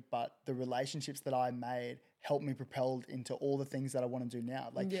 30, but the relationships that I made helped me propel into all the things that I want to do now.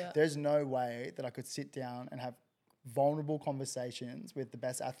 Like there's no way that I could sit down and have vulnerable conversations with the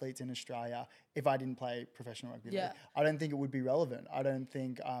best athletes in Australia if I didn't play professional rugby league. I don't think it would be relevant. I don't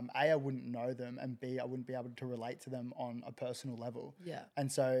think A, I wouldn't know them, and B, I wouldn't be able to relate to them on a personal level.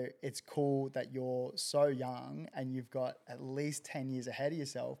 And so it's cool that you're so young and you've got at least 10 years ahead of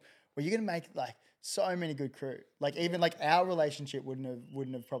yourself where you're going to make like so many good crew. Like even like our relationship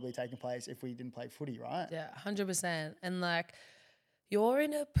wouldn't have probably taken place if we didn't play footy, right? Yeah, 100%. And like you're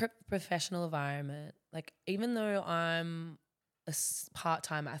in a professional environment. Like even though I'm a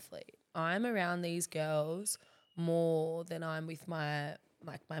part-time athlete, I'm around these girls more than I'm with my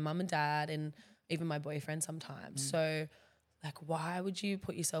mum and dad and even my boyfriend sometimes. So like why would you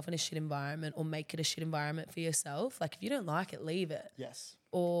put yourself in a shit environment or make it a shit environment for yourself? Like if you don't like it, leave it. Yes.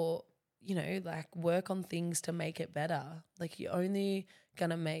 Or, you know, like work on things to make it better. Like you're only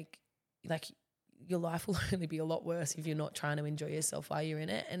going to make like your life will only be a lot worse if you're not trying to enjoy yourself while you're in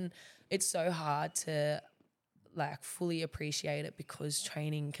it. And it's so hard to like fully appreciate it because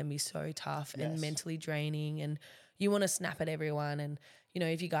training can be so tough and mentally draining, and you want to snap at everyone. And, you know,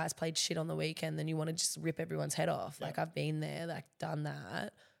 if you guys played shit on the weekend, then you want to just rip everyone's head off. Like I've been there, like done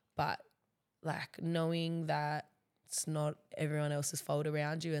that. But like knowing that it's not everyone else's fault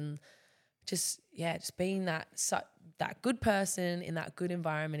around you, and just being that good person in that good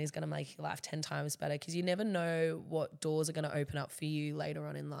environment is going to make your life 10 times better, because you never know what doors are going to open up for you later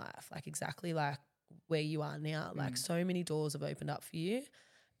on in life. Like exactly like where you are now, like so many doors have opened up for you,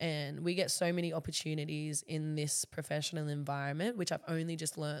 and we get so many opportunities in this professional environment, which I've only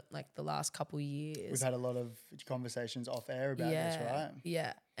just learnt like the last couple of years. We've had a lot of conversations off air about this, right?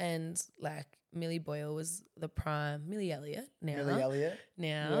 Yeah. And like Millie Boyle was the prime, Millie Elliott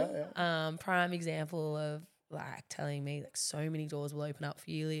now. Prime example of like telling me like so many doors will open up for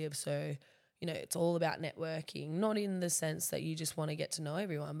you, Liv. So, you know, it's all about networking, not in the sense that you just want to get to know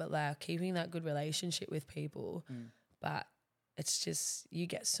everyone, but like keeping that good relationship with people. But it's just, you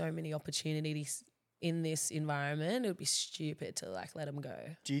get so many opportunities in this environment. It would be stupid to like let them go.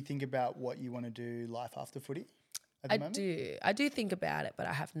 Do you think about what you want to do life after footy at the moment? I do think about it, but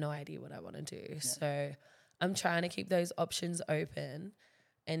I have no idea what I want to do. So I'm trying to keep those options open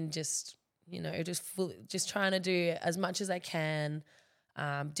and just, you know, just trying to do as much as I can,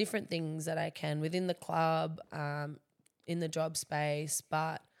 different things that I can within the club, in the job space.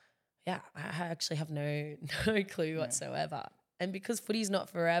 But yeah, I actually have no clue whatsoever. And because footy's not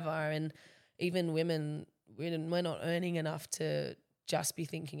forever, and even women, we're not earning enough to just be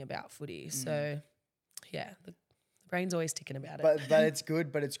thinking about footy. So yeah, the brain's always ticking about it. But it's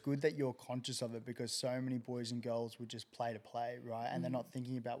good. But it's good that you're conscious of it, because so many boys and girls would just play to play, right? And they're not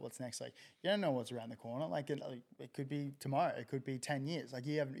thinking about what's next. Like, you don't know what's around the corner. Like it could be tomorrow. It could be 10 years. Like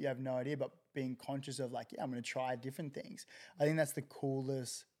you have no idea. But being conscious of like, yeah, I'm going to try different things. I think that's the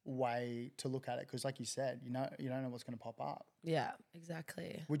coolest way to look at it, because like you said, you don't know what's going to pop up. Yeah,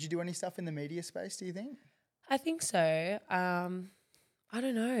 exactly. Would you do any stuff in the media space, do you think? I think so. I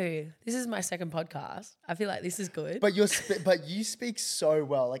don't know. This is my second podcast. I feel like this is good. But you speak so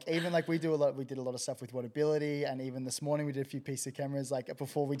well. Like even like we did a lot of stuff with Whatability, and even this morning we did a few pieces of cameras like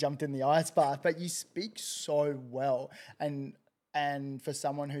before we jumped in the ice bath. But you speak so well, and for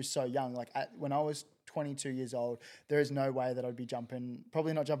someone who's so young, like when I was 22 years old, there is no way that I'd be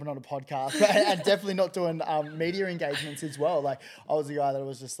probably not jumping on a podcast, but, and definitely not doing media engagements as well. Like I was the guy that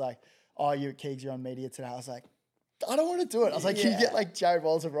was just like, oh, you at Keegs, you're on media today. I was like, I don't want to do it. I was like, you get like Jared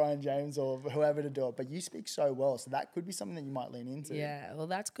Walls or Ryan James or whoever to do it, but you speak so well. So that could be something that you might lean into. Yeah, well,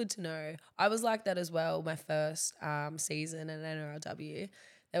 that's good to know. I was like that as well. My first season at NRLW,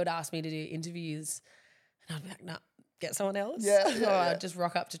 they would ask me to do interviews and I'd be like, nah, get someone else. I'd just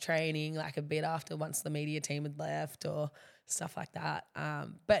rock up to training like a bit after once the media team had left or stuff like that.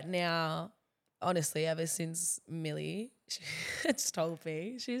 But now, honestly, ever since Millie it's told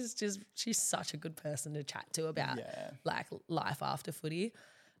me, she's such a good person to chat to about like life after footy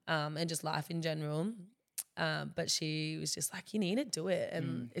and just life in general. But she was just like, you need to do it,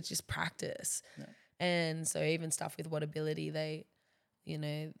 and it's just practice. Yeah. And so even stuff with Whatability, they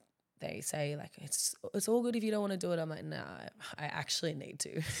say like it's all good if you don't want to do it. I'm like, no, I actually need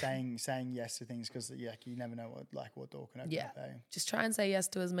to. Saying yes to things, because you never know what door can open up. Just try and say yes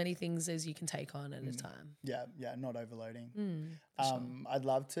to as many things as you can take on at a time. Yeah, not overloading. Sure. I'd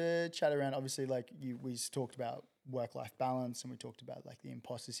love to chat around. Obviously, like we talked about work-life balance, and we talked about like the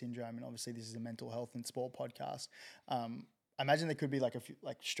imposter syndrome, and obviously this is a mental health and sport podcast. I imagine there could be like a few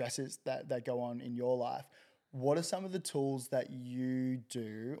like stresses that go on in your life. What are some of the tools that you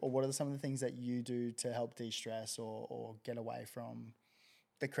do, or what are some of the things that you do to help de-stress or get away from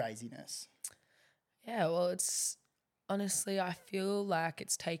the craziness? Yeah, well, it's honestly, I feel like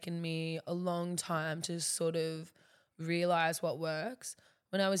it's taken me a long time to sort of realize what works.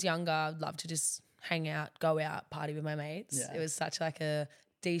 When I was younger, I'd love to just hang out, go out, party with my mates. Yeah. It was such like a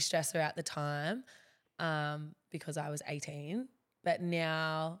de-stressor at the time because I was 18. But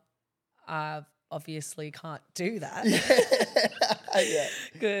now I've obviously can't do that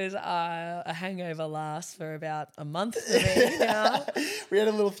because a hangover lasts for about a month for me now. We had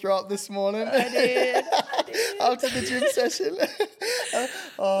a little throw up this morning. I did. After the gym session. That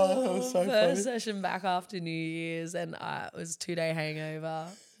was so funny. First session back after New Year's, and it was 2-day hangover.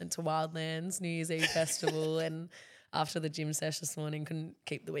 Went to Wildlands New Year's Eve festival, and after the gym session this morning, couldn't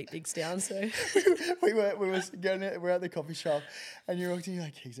keep the wheat bix down. So we were at the coffee shop, and you walked in, you're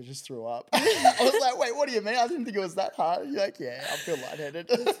like, "Keegs, I just threw up." I was like, "Wait, what do you mean? I didn't think it was that hard." You're like, "Yeah, I feel lightheaded."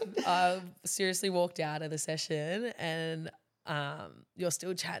 I seriously walked out of the session, and you're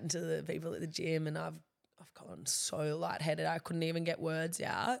still chatting to the people at the gym, and I've gone so lightheaded I couldn't even get words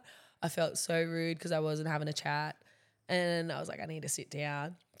out. I felt so rude because I wasn't having a chat, and I was like, I need to sit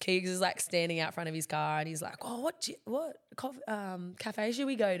down. Keegs is like standing out front of his car, and he's like, "Oh, what cafe should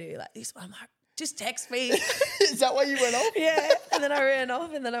we go to?" Like this. I'm like, just text me. Is that why you went off? Yeah. And then I ran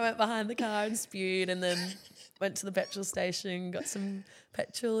off, and then I went behind the car and spewed, and then went to the petrol station, got some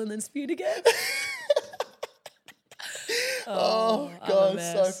petrol, and then spewed again. Oh God,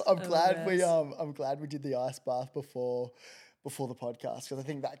 I'm glad we did the ice bath before the podcast, because I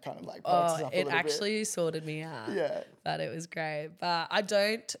think that kind of like breaks us up a little bit. It actually sorted me out. Yeah. But it was great. But I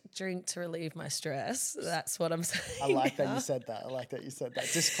don't drink to relieve my stress. That's what I'm saying. I like that you said that.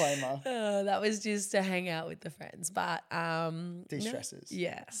 Disclaimer. That was just to hang out with the friends. But de-stresses.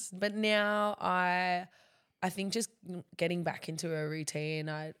 Yes. But now I think just getting back into a routine,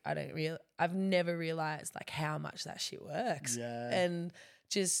 I've never realized like how much that shit works. Yeah. And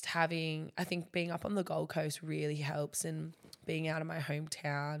just I think being up on the Gold Coast really helps, and being out of my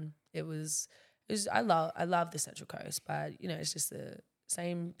hometown, I love the Central Coast, but it's just the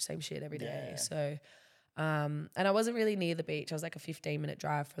same shit every day. Yeah. So, and I wasn't really near the beach. I was like a 15-minute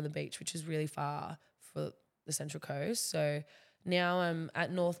drive from the beach, which is really far for the Central Coast. So now I'm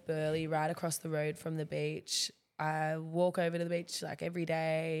at North Burleigh, right across the road from the beach. I walk over to the beach like every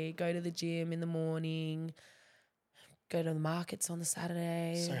day, go to the gym in the morning, go to the markets on the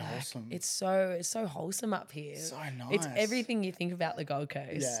Saturday. So wholesome. It's so wholesome up here. So nice. It's everything you think about the Gold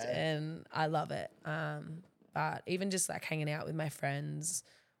Coast, and I love it. But even just like hanging out with my friends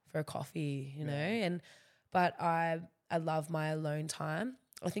for a coffee, but I love my alone time.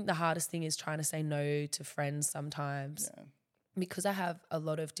 I think the hardest thing is trying to say no to friends sometimes. Yeah. Because I have a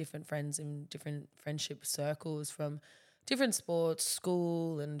lot of different friends in different friendship circles from different sports,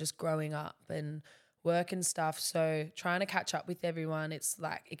 school, and just growing up and work and stuff. So trying to catch up with everyone, it's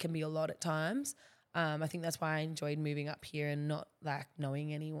like it can be a lot at times. I think that's why I enjoyed moving up here and not like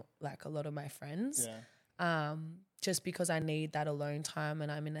knowing a lot of my friends. Yeah. Just because I need that alone time and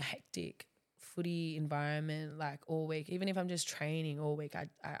I'm in a hectic footy environment like all week. Even if I'm just training all week, I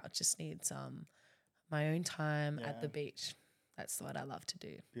just need my own time at the beach. That's what I love to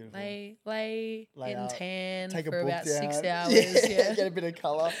do. Beautiful. Lay in out, tan take for a book about down. 6 hours. Yeah. Get a bit of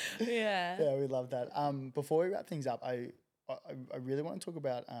colour. Yeah. Yeah, we love that. Before we wrap things up, I really want to talk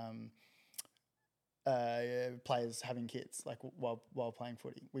about players having kids like while playing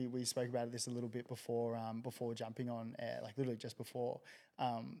footy. We spoke about this a little bit before jumping on air, like literally just before.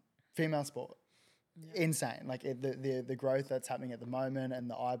 Female sport, insane. Like the growth that's happening at the moment and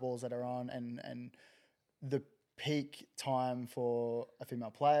the eyeballs that are on and the peak time for a female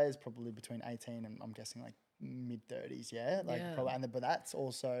player is probably between 18 and I'm guessing like mid-30s, probably. But that's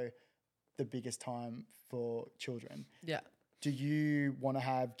also the biggest time for children. Yeah. Do you want to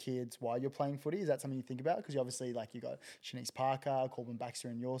have kids while you're playing footy? Is that something you think about? Because you obviously you got Shanice Parker, Corbin Baxter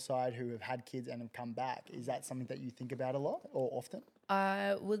on your side who have had kids and have come back. Is that something that you think about a lot or often?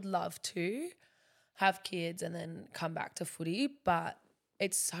 I would love to have kids and then come back to footy, but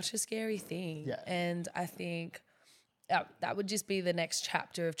it's such a scary thing. Yeah. And I think that would just be the next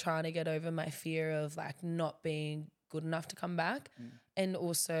chapter of trying to get over my fear of like not being good enough to come back. And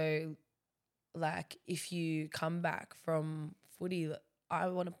also like if you come back from footy, I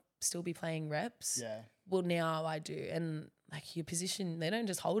want to still be playing reps. Yeah. Well, now I do. And like your position, they don't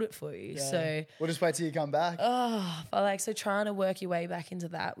just hold it for you. Yeah. So we'll just wait till you come back. So trying to work your way back into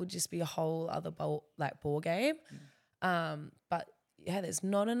that would just be a whole other ball game. But yeah, there's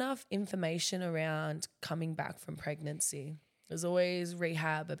not enough information around coming back from pregnancy. There's always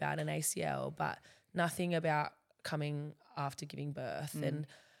rehab about an ACL, but nothing about coming after giving birth. And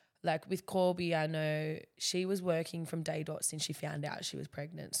like with Corby, I know she was working from day dot since she found out she was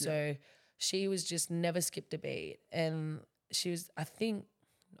pregnant. So she was just never skipped a beat. And she was, I think,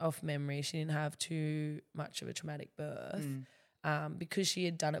 off memory, she didn't have too much of a traumatic birth because she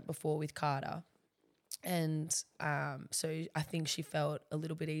had done it before with Carter. And so I think she felt a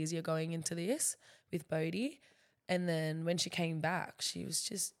little bit easier going into this with Bodhi. And then when she came back, she was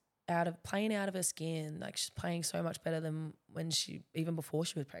just playing out of her skin. Like she's playing so much better than even before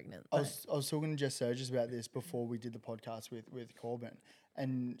she was pregnant. I was talking to Jess Surges about this before we did the podcast with Corbin,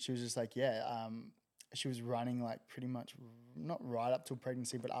 and she was just like, she was running like pretty much not right up till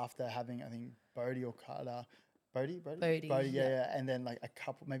pregnancy, but after having I think Bodhi or Carter, Bodhi, yeah, and then like a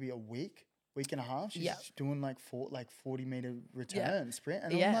couple, maybe a week and a half, she's doing like 40-meter return sprint,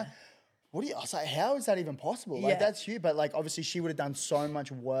 and I'm like, I was like, how is that even possible? Like that's huge, but like obviously she would have done so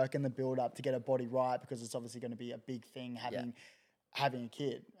much work in the build up to get her body right because it's obviously going to be a big thing having a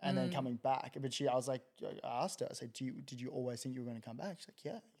kid and then coming back. But I asked her, I said, did you always think you were going to come back? She's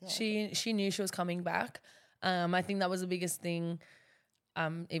like, yeah. She knew she was coming back. I think that was the biggest thing.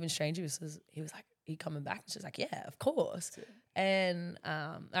 Even Stranger he was like, "Are you coming back?" And she's like, "Yeah, of course." And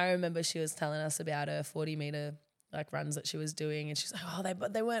I remember she was telling us about her 40-meter like runs that she was doing, and she's like,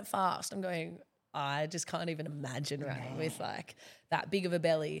 but they weren't fast. I'm going, I just can't even imagine running with like that big of a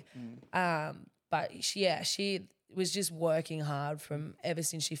belly. But she was just working hard from ever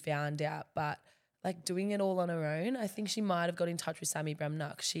since she found out, but like doing it all on her own. I think she might have got in touch with Sammy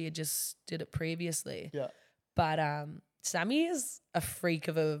Bremnuck. She had just did it previously. Yeah. But Sammy is a freak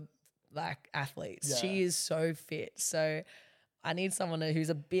of a like athlete. Yeah. She is so fit. So I need someone who's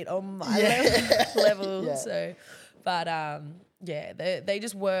a bit on my level. Yeah. So, but they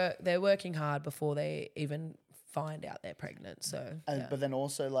just they're working hard before they even find out they're pregnant. So, but then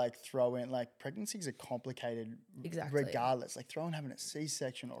also like throw in like pregnancies are complicated, regardless. Like throw in having a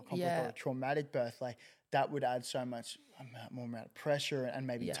C-section or a traumatic birth, like that would add so much more amount of pressure and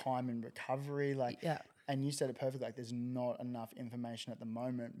maybe time in recovery. And you said it perfectly. Like there's not enough information at the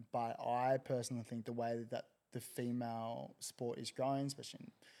moment, but I personally think the way that the female sport is growing, especially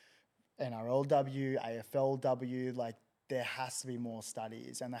in NRLW, AFLW, like there has to be more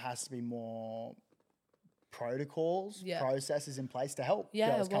studies and there has to be more protocols, processes in place to help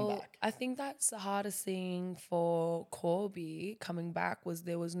girls come back. I think that's the hardest thing for Corby coming back was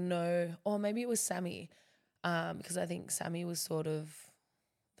there was no, or maybe it was Sammy, because I think Sammy was sort of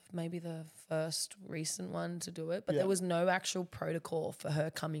maybe the first recent one to do it, but there was no actual protocol for her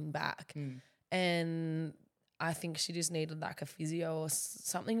coming back. And I think she just needed like a physio or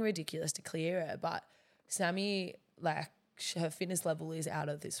something ridiculous to clear her. But Sammy, like her fitness level is out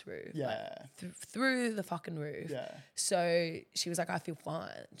of this roof. Yeah. Like, through the fucking roof. Yeah. So she was like, I feel fine.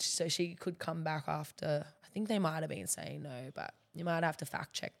 So she could come back after, I think they might have been saying no, but you might have to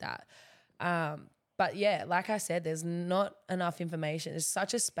fact check that. But yeah, like I said, there's not enough information. There's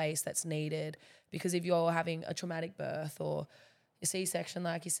such a space that's needed because if you're having a traumatic birth or a C-section,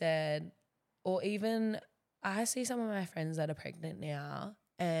 like you said, or even I see some of my friends that are pregnant now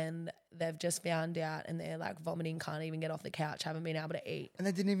and they've just found out and they're like vomiting, can't even get off the couch, haven't been able to eat. And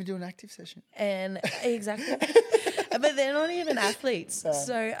they didn't even do an active session. And exactly. But they're not even athletes.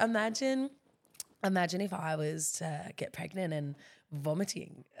 So imagine if I was to get pregnant and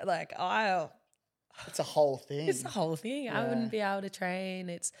vomiting. Like, it's a whole thing. It's the whole thing. I wouldn't be able to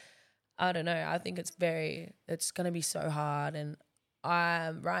train. I don't know. I think it's going to be so hard. And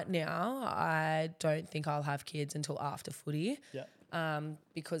right now, I don't think I'll have kids until after footy. Yeah.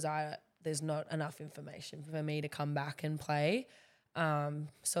 Because there's not enough information for me to come back and play.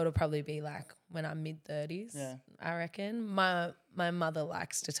 So it'll probably be like when I'm mid-30s, I reckon. My mother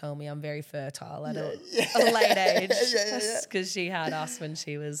likes to tell me I'm very fertile at a late age because she had us when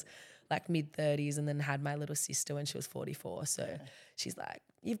she was like mid-30s and then had my little sister when she was 44. So she's like,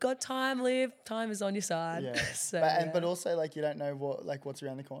 you've got time, Liv. Time is on your side. Yeah. So, but also like you don't know what's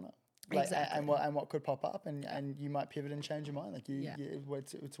around the corner. Like, exactly. and what could pop up and you might pivot and change your mind. Like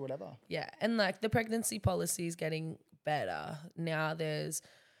it's whatever. Yeah. And like the pregnancy policy is getting better. Now there's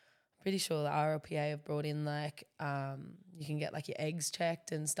pretty sure the RLPA have brought in like you can get like your eggs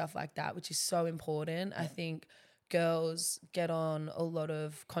checked and stuff like that, which is so important. I think girls get on a lot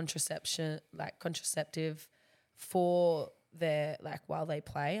of contraceptive for their like while they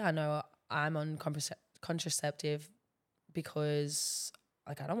play. I know I'm on contraceptive because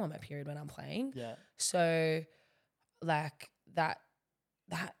like I don't want my period when I'm playing. Yeah. So like that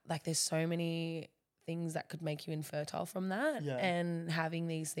like there's so many things that could make you infertile from that. Yeah. And having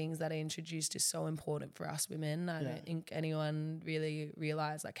these things that are introduced is so important for us women. I don't think anyone really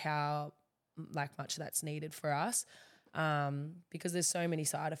realize like how like much that's needed for us. Because there's so many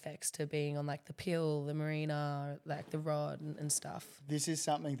side effects to being on like the pill, the marina, like the rod and stuff. This is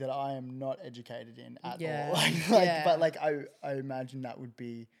something that I am not educated in at Yeah. all. But like I imagine that would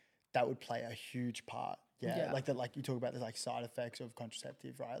play a huge part. Yeah. Like you talk about the like side effects of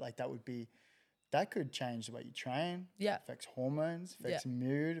contraceptive, right? Like that could change the way you train. Yeah. Affects hormones, affects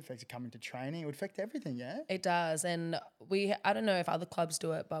mood, affects coming to training. It would affect everything, yeah? It does. And I don't know if other clubs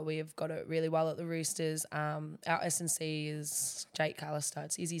do it, but we've got it really well at the Roosters. Our S&C is Jake Callister.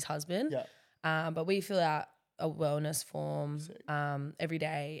 It's Izzy's husband. Yeah. But we fill out a wellness form every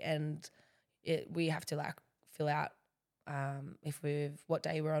day and we have to like fill out what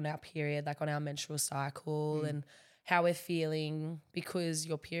day we're on our period, like on our menstrual cycle and how we're feeling, because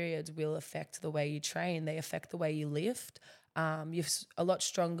your periods will affect the way you train. They affect the way you lift. You're a lot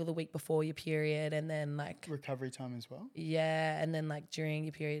stronger the week before your period and then like... recovery time as well. Yeah, and then like during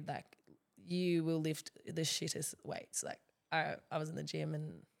your period, like you will lift the shittest weights. Like I was in the gym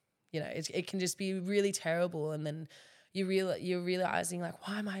and, you know, it can just be really terrible and then you're realizing like,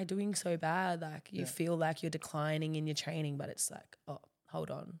 why am I doing so bad? Like you feel like you're declining in your training, but it's like, oh, hold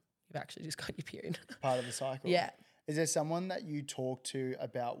on. You've actually just got your period. Part of the cycle. Yeah. Is there someone that you talk to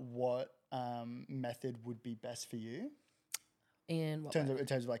about what method would be best for you? In what in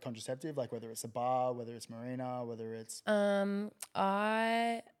terms of like contraceptive, like whether it's a bar, whether it's marina, whether it's... I've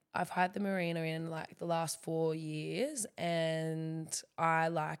had the marina in like the last 4 years and I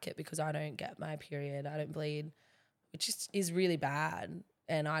like it because I don't get my period. I don't bleed, which is really bad.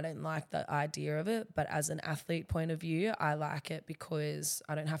 And I don't like the idea of it. But as an athlete point of view, I like it because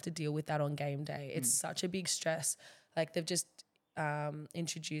I don't have to deal with that on game day. It's such a big stress. Like they've just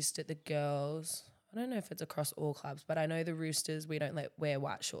introduced it, the girls. I don't know if it's across all clubs, but I know the Roosters, we don't wear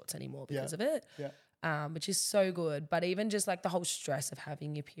white shorts anymore because of it, which is so good. But even just like the whole stress of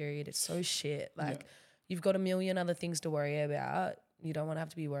having your period, it's so shit. Like you've got a million other things to worry about. You don't want to have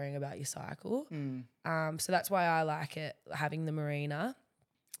to be worrying about your cycle. So that's why I like it, having the marina.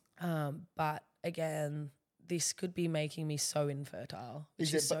 But again, this could be making me so infertile,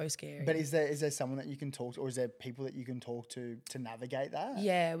 which is so scary. But is there someone that you can talk to, or is there people that you can talk to navigate that?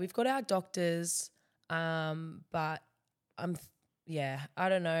 Yeah, we've got our doctors, but I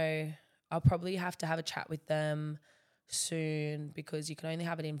don't know. I'll probably have to have a chat with them soon because you can only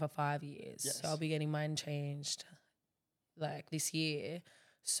have it in for 5 years. Yes. So I'll be getting mine changed like this year.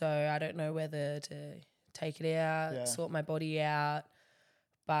 So I don't know whether to take it out, sort my body out.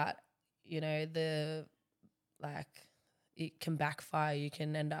 But, you know, it can backfire. You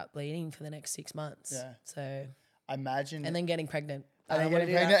can end up bleeding for the next 6 months. Yeah. So I imagine... And then getting pregnant Are they don't wanna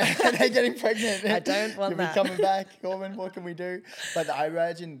getting do that. pregnant? Are they getting pregnant? I don't want that. You'll be coming back, Corbin. What can we do? But I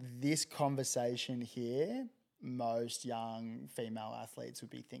imagine this conversation here, most young female athletes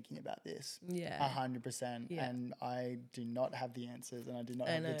would be thinking about this. Yeah. 100%. Yeah. And I do not have the answers and I do not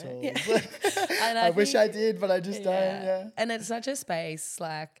I have the know. tools. Yeah. And I wish I think- did, but I just don't. Yeah. And it's such a space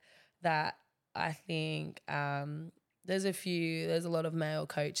like that. I think there's a lot of male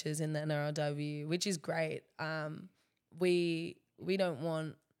coaches in the NRLW, which is great. We don't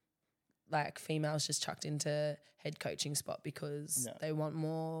want like females just chucked into head coaching spot because they want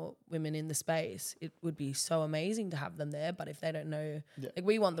more women in the space. It would be so amazing to have them there, but if they don't know, like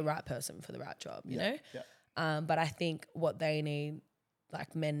we want the right person for the right job, you know? Yeah. But I think what they need,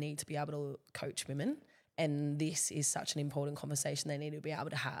 like men need to be able to coach women, and this is such an important conversation they need to be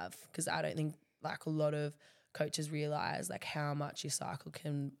able to have, because I don't think like a lot of coaches realize like how much your cycle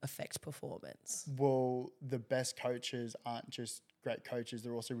can affect performance. Well, the best coaches aren't just great coaches,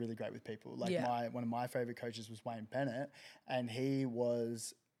 they're also really great with people. Like one of my favorite coaches was Wayne Bennett, and he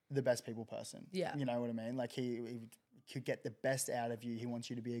was the best people person. Yeah. You know what I mean? Like he could get the best out of you. He wants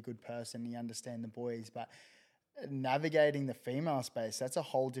you to be a good person. He understands the boys, but navigating the female space, that's a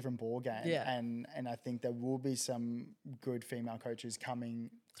whole different ball game. Yeah. And I think there will be some good female coaches coming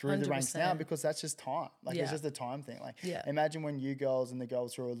through the ranks now, because that's just time. Like it's just a time thing. Like imagine when you girls and the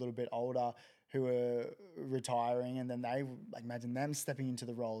girls who are a little bit older who are retiring, and then they like imagine them stepping into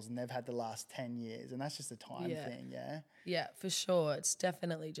the roles and they've had the last 10 years, and that's just a time thing. Yeah, for sure. It's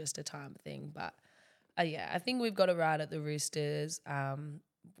definitely just a time thing. But I think we've got it right at the Roosters.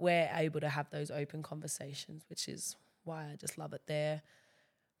 We're able to have those open conversations, which is why I just love it there.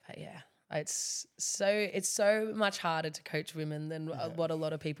 But it's so much harder to coach women than what a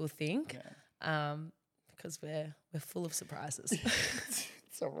lot of people think, because we're full of surprises.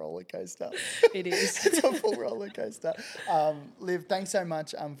 It's a roller coaster. It is. It's a full roller coaster. Liv, thanks so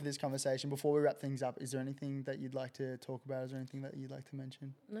much for this conversation. Before we wrap things up, is there anything that you'd like to talk about? Is there anything that you'd like to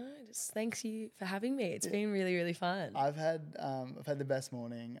mention? No, just thanks you for having me. It's been really, really fun. I've had the best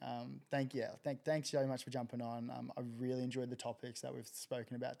morning. Thanks so much for jumping on. I really enjoyed the topics that we've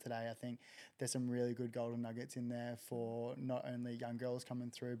spoken about today. I think there's some really good golden nuggets in there for not only young girls coming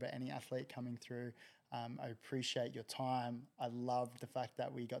through, but any athlete coming through. I appreciate your time. I love the fact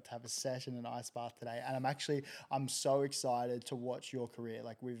that we got to have a session in Ice Bath today, and I'm so excited to watch your career.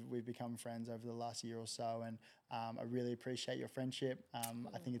 Like we've become friends over the last year or so, and I really appreciate your friendship.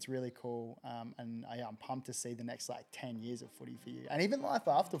 I think it's really cool, and I'm pumped to see the next like 10 years of footy for you, and even life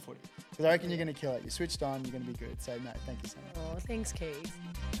after footy, because I reckon you're going to kill it. You're switched on, you're going to be good. So no, thank you so much. Oh, thanks, Keith.